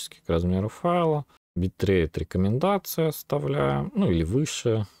автоматически к размеру файла. Битрейт рекомендации оставляем, ну или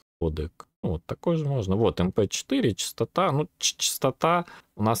выше, кодек. Ну, вот такой же можно. Вот MP4, частота. Ну, частота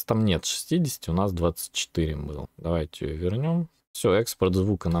у нас там нет 60, у нас 24 был. Давайте ее вернем. Все, экспорт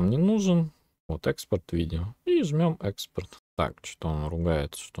звука нам не нужен. Вот экспорт видео. И жмем экспорт. Так, что он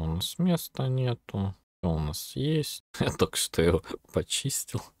ругается, что у нас места нету. Что у нас есть? Я только что его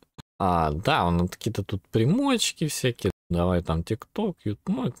почистил. Да, он какие-то тут примочки всякие. Давай там ТикТок, YouTube.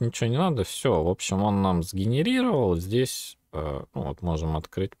 Ну, это ничего не надо. Все, в общем, он нам сгенерировал. Здесь, ну, вот можем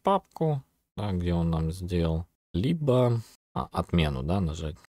открыть папку, да, где он нам сделал. Либо отмену, да,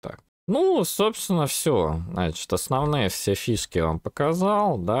 нажать. Так. Ну, собственно, все. Значит, основные все фишки я вам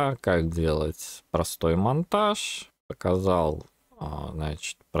показал, да, как делать простой монтаж. Показал,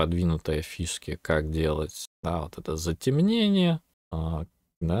 значит, продвинутые фишки, как делать, да, вот это затемнение,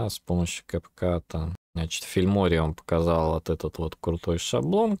 да, с помощью CapCut. Значит, в ФИЛьМе я вам показал вот этот вот крутой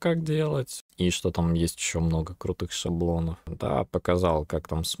шаблон, как делать. И что там есть еще много крутых шаблонов. Да, показал, как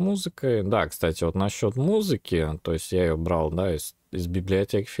там с музыкой. Да, кстати, вот насчет музыки, то есть я ее брал, да, из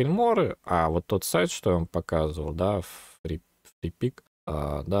библиотеки ФИЛьМе, а вот тот сайт, что я вам показывал, да, FreePick,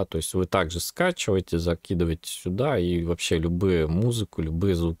 да, то есть вы также скачиваете, закидываете сюда, и вообще любую музыку,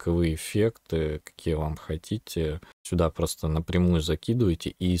 любые звуковые эффекты, какие вам хотите, сюда просто напрямую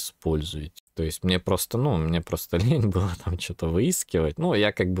закидываете и используете. То есть мне просто лень было там что-то выискивать. Ну,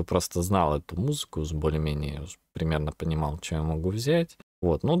 я как бы просто знал эту музыку, уже более-менее уже примерно понимал, что я могу взять.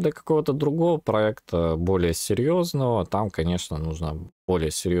 Вот, ну, для какого-то другого проекта, более серьезного, там, конечно, нужно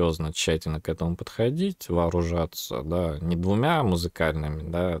более серьезно, тщательно к этому подходить, вооружаться, да, не двумя музыкальными,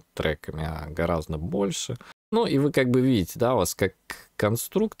 да, треками, а гораздо больше. Ну, и вы как бы видите, да, у вас как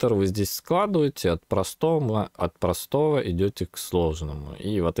конструктор, вы здесь складываете от простого идете к сложному.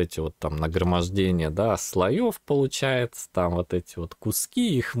 И вот эти вот там нагромождения, да, слоев получается, там вот эти вот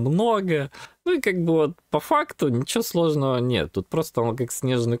куски, их много. Ну, и как бы вот по факту ничего сложного нет. Тут просто он как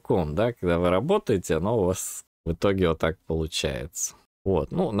снежный ком, да, когда вы работаете, оно у вас в итоге вот так получается.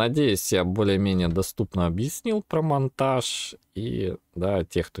 Вот, ну, надеюсь, я более-менее доступно объяснил про монтаж. И, да,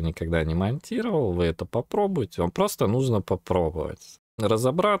 тех, кто никогда не монтировал, вы это попробуйте. Вам просто нужно попробовать.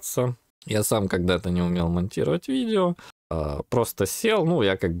 Разобраться. Я сам когда-то не умел монтировать видео. Просто сел, ну,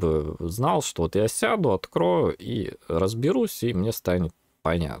 я как бы знал, что вот я сяду, открою и разберусь, и мне станет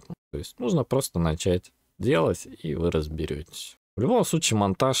понятно. То есть нужно просто начать делать, и вы разберетесь. В любом случае,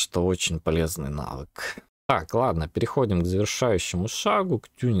 монтаж — это очень полезный навык. Так, ладно, переходим к завершающему шагу, к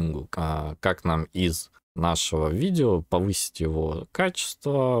тюнингу. Как нам из нашего видео повысить его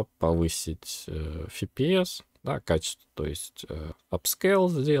качество, повысить FPS, да, качество, то есть upscale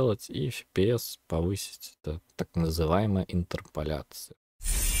сделать, и FPS повысить. Это так называемая интерполяция.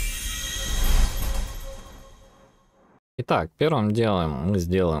 Итак, первым делом мы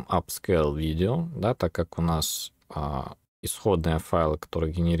сделаем upscale видео, да, так как у нас исходные файлы,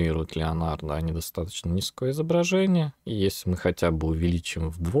 которые генерирует Leonardo, они достаточно низкое изображение. И если мы хотя бы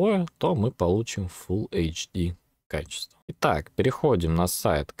увеличим вдвое, то мы получим Full HD качество. Итак, переходим на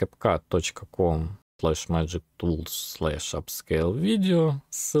сайт capcut.com/magictools/upscale-video.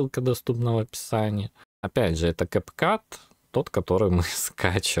 Ссылка доступна в описании. Опять же, это CapCut, тот, который мы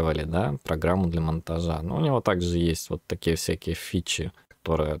скачивали, да, программу для монтажа. Но у него также есть вот такие всякие фичи,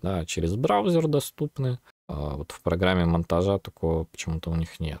 которые, да, через браузер доступны. Вот в программе монтажа такого почему-то у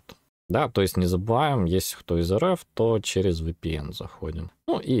них нет. Да, то есть не забываем, если кто из РФ, то через VPN заходим.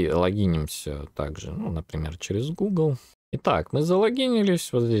 Ну и логинимся также, ну, например, через Google. Итак, мы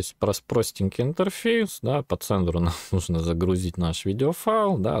залогинились, вот здесь простенький интерфейс, да, по центру нам нужно загрузить наш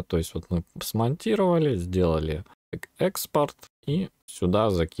видеофайл, да, то есть вот мы смонтировали, сделали экспорт и сюда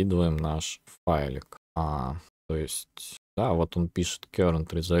закидываем наш файлик. То есть, да, вот он пишет current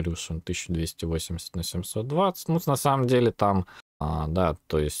resolution 1280 на 720. Ну, на самом деле там, да,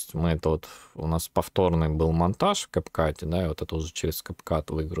 то есть мы это вот, у нас повторный был монтаж в CapCut, да, и вот это уже через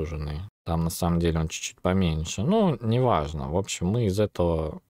CapCut выгруженный. Там на самом деле он чуть-чуть поменьше. Ну, неважно. В общем, мы из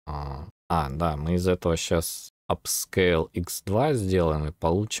этого, да, мы из этого сейчас upscale x2 сделаем и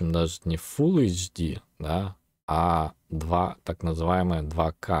получим даже не Full HD, да, а так называемое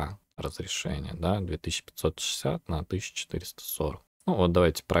 2К. Разрешение, да, 2560 на 1440. Ну вот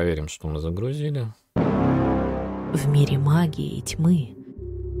давайте проверим, что мы загрузили. В мире магии и тьмы,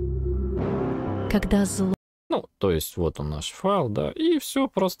 когда зло... Ну, то есть вот он наш файл, да, и все,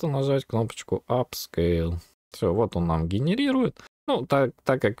 просто нажать кнопочку Upscale. Все, вот он нам генерирует. Ну, так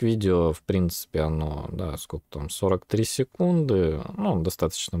как видео, в принципе, оно, да, сколько там, 43 секунды, ну,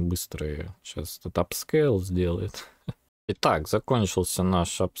 достаточно быстрый. Сейчас этот апскейл сделает. Итак, закончился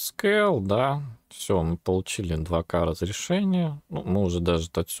наш апскейл, да. Все, мы получили 2К разрешения. Ну, мы уже даже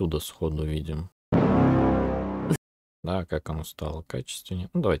отсюда сходу видим. Да, как оно стало качественнее.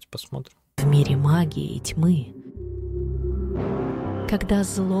 Ну, давайте посмотрим. В мире магии и тьмы, когда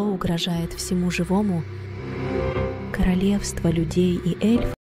зло угрожает всему живому, королевство людей и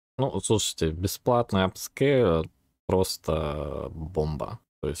эльфов. Ну, слушайте, бесплатный апскейл просто бомба.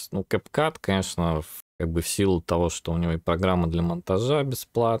 То есть, ну, CapCut, конечно, как бы в силу того, что у него и программа для монтажа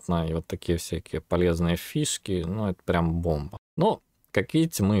бесплатная, и вот такие всякие полезные фишки, ну, это прям бомба. Но, как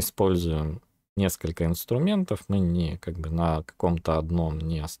видите, мы используем несколько инструментов, мы не как бы на каком-то одном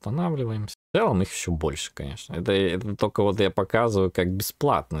не останавливаемся. В целом их еще больше, конечно. Это только вот я показываю, как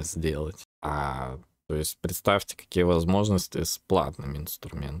бесплатно сделать. То есть представьте, какие возможности с платными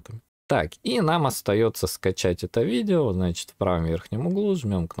инструментами. Так, и нам остается скачать это видео. Значит, в правом верхнем углу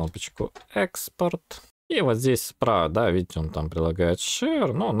жмем кнопочку «Экспорт». И вот здесь справа, да, видите, он там прилагает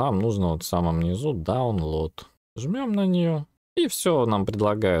Share, но нам нужно вот в самом низу Download. Жмем на нее. И все, нам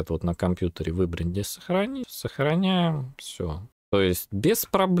предлагают вот на компьютере выбрать, где сохранить. Сохраняем, все. То есть без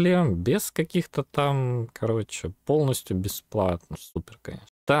проблем, без каких-то там, короче, полностью бесплатно. Супер, конечно.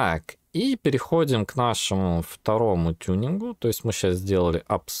 Так, и переходим к нашему второму тюнингу. То есть мы сейчас сделали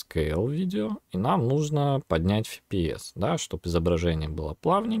upscale видео, и нам нужно поднять FPS, да, чтобы изображение было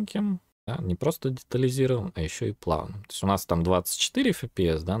плавненьким, да, не просто детализированным, а еще и плавным. То есть у нас там 24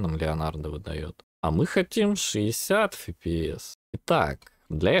 FPS, да, нам Леонардо выдает. А мы хотим 60 FPS. Итак,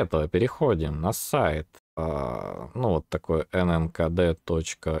 для этого переходим на сайт, ну, вот такой nmkd.itch.io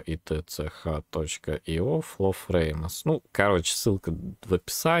flow frames. Ну, короче, ссылка в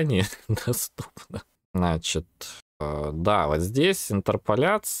описании доступна. Значит, да, вот здесь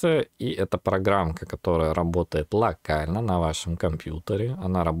интерполяция, и это программка, которая работает локально на вашем компьютере.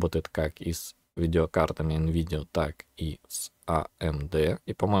 Она работает как и с видеокартами NVIDIA, так и с AMD.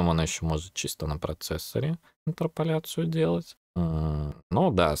 И, по-моему, она еще может чисто на процессоре интерполяцию делать.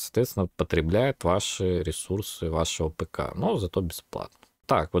 Ну да, соответственно, потребляет ваши ресурсы вашего ПК, но зато бесплатно.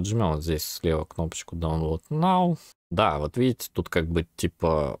 Так, вот жмем вот здесь слева кнопочку Download Now. Да, вот видите, тут как бы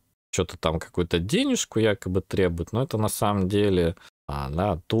типа что-то там какую-то денежку якобы требует, но это на самом деле,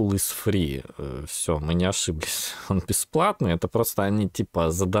 да, tool is free. Все, мы не ошиблись. Он бесплатный, это просто они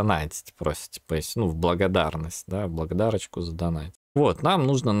типа задонатить просят, типа, ну, в благодарность, да, благодарочку задонатить. Вот, нам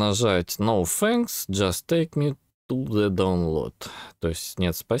нужно нажать No thanks, just take me to the download. То есть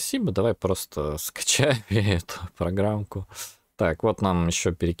нет, спасибо, давай просто скачаем эту программку. Так, вот нам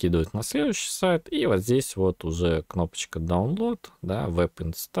еще перекидывают на следующий сайт, и вот здесь вот уже кнопочка Download, да, Web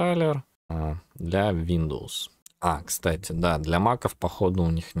Installer для Windows. Кстати, да, для маков, походу, у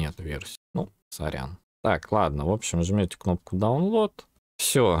них нет версии. Ну, сорян. Так, ладно, в общем, жмете кнопку Download.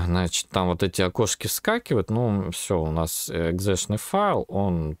 Все, значит, там вот эти окошки вскакивают, ну, все, у нас экзешный файл,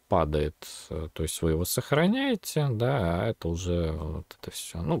 он падает, то есть вы его сохраняете, да, а это уже вот это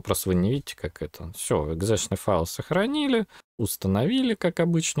все. Ну, просто вы не видите, как это. Все, экзешный файл сохранили, установили, как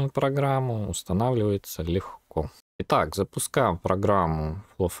обычную программу, устанавливается легко. Итак, запускаем программу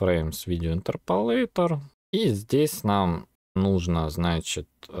FlowFrames Video Interpolator, и здесь нам нужно, значит,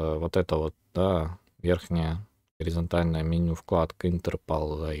 вот это вот, да, верхняя горизонтальное меню, вкладка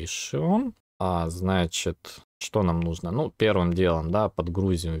Interpolation. Значит, что нам нужно? Ну, первым делом, да,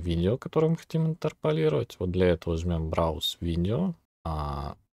 подгрузим видео, которое мы хотим интерполировать. Вот для этого жмем Browse видео.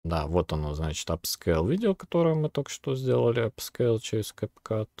 Да, вот оно, значит, upscale видео, которое мы только что сделали, upscale через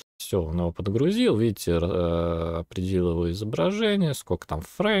CapCut. Все, он его подгрузил, видите, определил его изображение, сколько там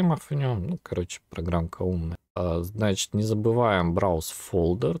фреймов в нем. Ну, короче, программка умная. Значит, не забываем browse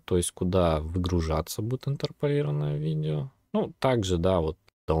folder, то есть куда выгружаться будет интерполированное видео. Ну, также, да, вот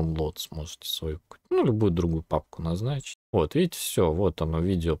download сможете свою, ну, любую другую папку назначить. Вот, видите, все, вот оно,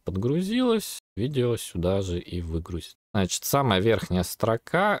 видео подгрузилось, видео сюда же и выгрузить. Значит, самая верхняя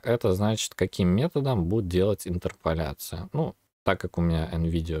строка, это значит, каким методом будет делать интерполяция. Ну, так как у меня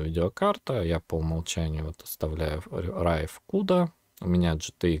NVIDIA видеокарта, я по умолчанию вот оставляю RAIV CUDA. У меня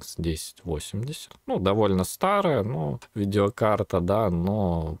GTX 1080. Ну, довольно старая, но видеокарта, да,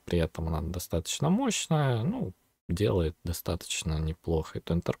 но при этом она достаточно мощная. Ну, делает достаточно неплохо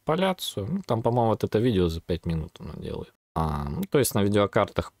эту интерполяцию. Ну, там, по-моему, вот это видео за 5 минут она делает. Ну, то есть на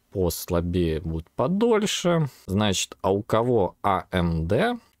видеокартах послабее будет подольше. Значит, а у кого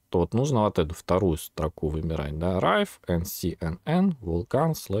AMD, то вот нужно вот эту вторую строку выбирать, да, RAIV NCNN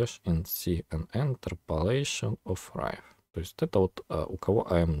Vulkan /NCNN Interpolation of RAIV. То есть это вот у кого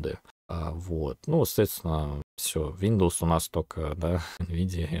AMD. Вот. Ну, соответственно, все. Windows у нас только, да,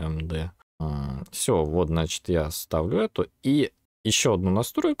 NVIDIA и AMD. Все, вот, значит, я ставлю эту. И еще одну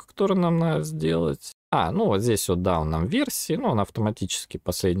настройку, которую нам надо сделать. Ну вот здесь вот, да, он нам версии, ну, он автоматически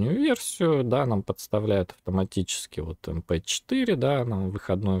последнюю версию, да, нам подставляет автоматически вот MP4, да, нам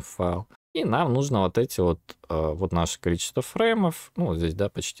выходной файл. И нам нужно вот эти вот наше количество фреймов, ну, вот здесь, да,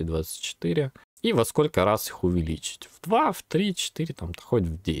 почти 24. И во сколько раз их увеличить? В 2, в 3, 4, там, хоть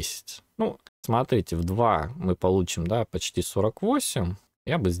в 10. Ну, смотрите, в 2 мы получим, да, почти 48.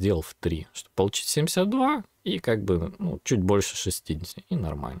 Я бы сделал в 3, чтобы получить 72 и как бы, ну, чуть больше 60. И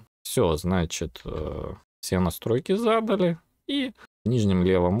нормально. Все, значит, все настройки задали. И в нижнем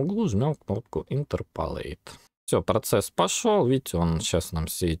левом углу жмем кнопку Interpolate. Все, процесс пошел. Видите, он сейчас нам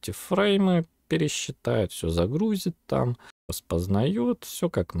все эти фреймы пересчитает, все загрузит там, распознает, все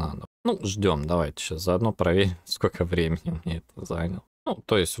как надо. Ну, ждем, давайте сейчас заодно проверим, сколько времени мне это заняло. Ну,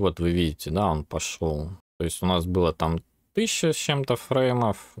 то есть, вот вы видите, да, он пошел. То есть у нас было там 1000 с чем-то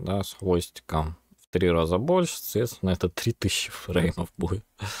фреймов, да, с хвостиком. В 3 раза больше, соответственно, это 3000 фреймов будет.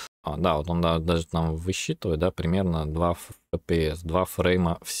 Да, вот он даже нам высчитывает, да, примерно 2 FPS, 2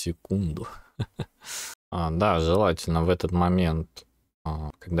 фрейма в секунду. Да, желательно в этот момент,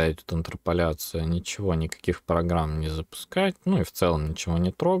 когда идет интерполяция, никаких программ не запускать, ну и в целом ничего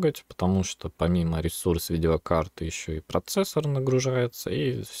не трогать, потому что помимо ресурса видеокарты еще и процессор нагружается,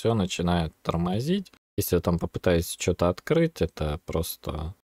 и все начинает тормозить. Если вы там попытаетесь что-то открыть, это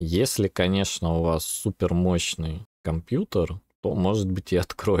просто... Если, конечно, у вас супер мощный компьютер, то, может быть, и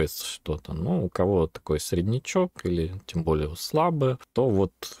откроется что-то. Ну, у кого такой среднячок или тем более слабый, то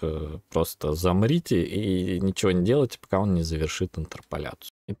вот просто замрите и ничего не делайте, пока он не завершит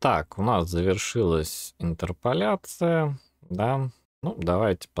интерполяцию. Итак, у нас завершилась интерполяция, да. Ну,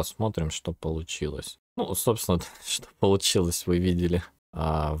 давайте посмотрим, что получилось. Ну, собственно, что получилось, вы видели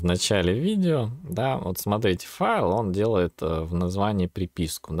в начале видео, да. Вот смотрите, файл, он делает в названии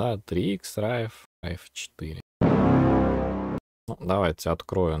приписку, да, 3x, RAIF4. Ну, давайте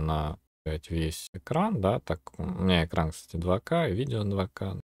открою на весь экран, да, так, у меня экран, кстати, 2К, и видео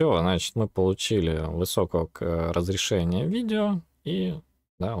 2К. Все, значит, мы получили высокого разрешения видео, и,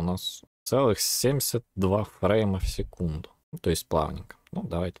 да, у нас целых 72 фрейма в секунду, ну, то есть плавненько. Ну,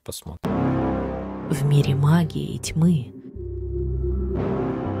 давайте посмотрим. В мире магии и тьмы,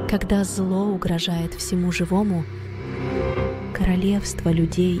 когда зло угрожает всему живому, королевства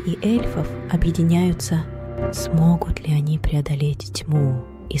людей и эльфов объединяются. Смогут ли они преодолеть тьму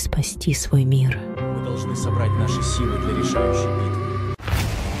и спасти свой мир? Мы должны собрать наши силы для решающей битвы.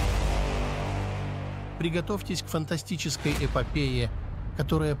 Приготовьтесь к фантастической эпопее,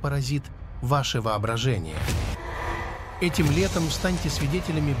 которая поразит ваше воображение. Этим летом станьте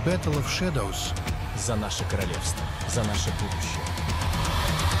свидетелями Battle of Shadows. За наше королевство, за наше будущее.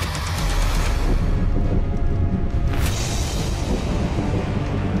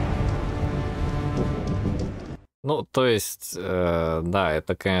 Ну, то есть, да,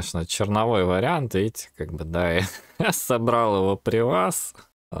 это, конечно, черновой вариант, видите, как бы, да, я собрал его при вас.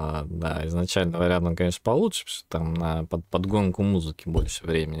 Да, изначально вариант, он, конечно, получше, потому что там на подгонку музыки больше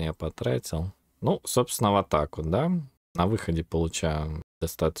времени я потратил. Ну, собственно, вот так вот, да. На выходе получаем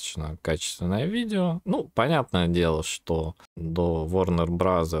достаточно качественное видео. Ну, понятное дело, что до Warner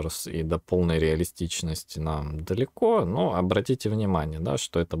Brothers и до полной реалистичности нам далеко, но обратите внимание, да,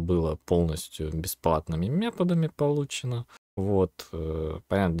 что это было полностью бесплатными методами получено. Вот,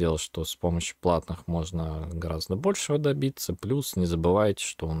 понятное дело, что с помощью платных можно гораздо большего добиться. Плюс не забывайте,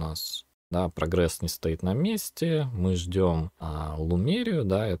 что у нас, да, прогресс не стоит на месте. Мы ждем Lumeriu,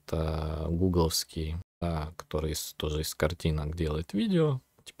 да, это гугловский, да, который тоже из картинок делает видео.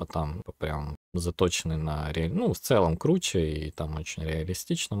 Типа там прям заточенный на... Ну, в целом круче, и там очень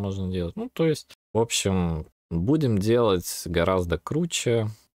реалистично можно делать. Ну, то есть, в общем, будем делать гораздо круче,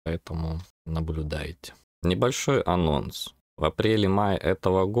 поэтому наблюдайте. Небольшой анонс. В апреле-мае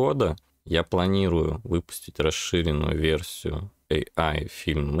этого года я планирую выпустить расширенную версию AI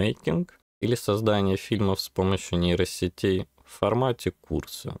FILMMAKING или создание фильмов с помощью нейросетей в формате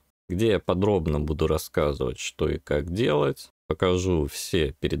курса, где я подробно буду рассказывать, что и как делать, покажу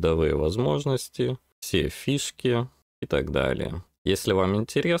все передовые возможности, все фишки и так далее. Если вам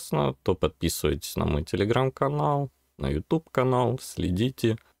интересно, то подписывайтесь на мой телеграм-канал, на YouTube-канал,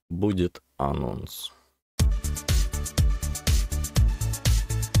 следите, будет анонс.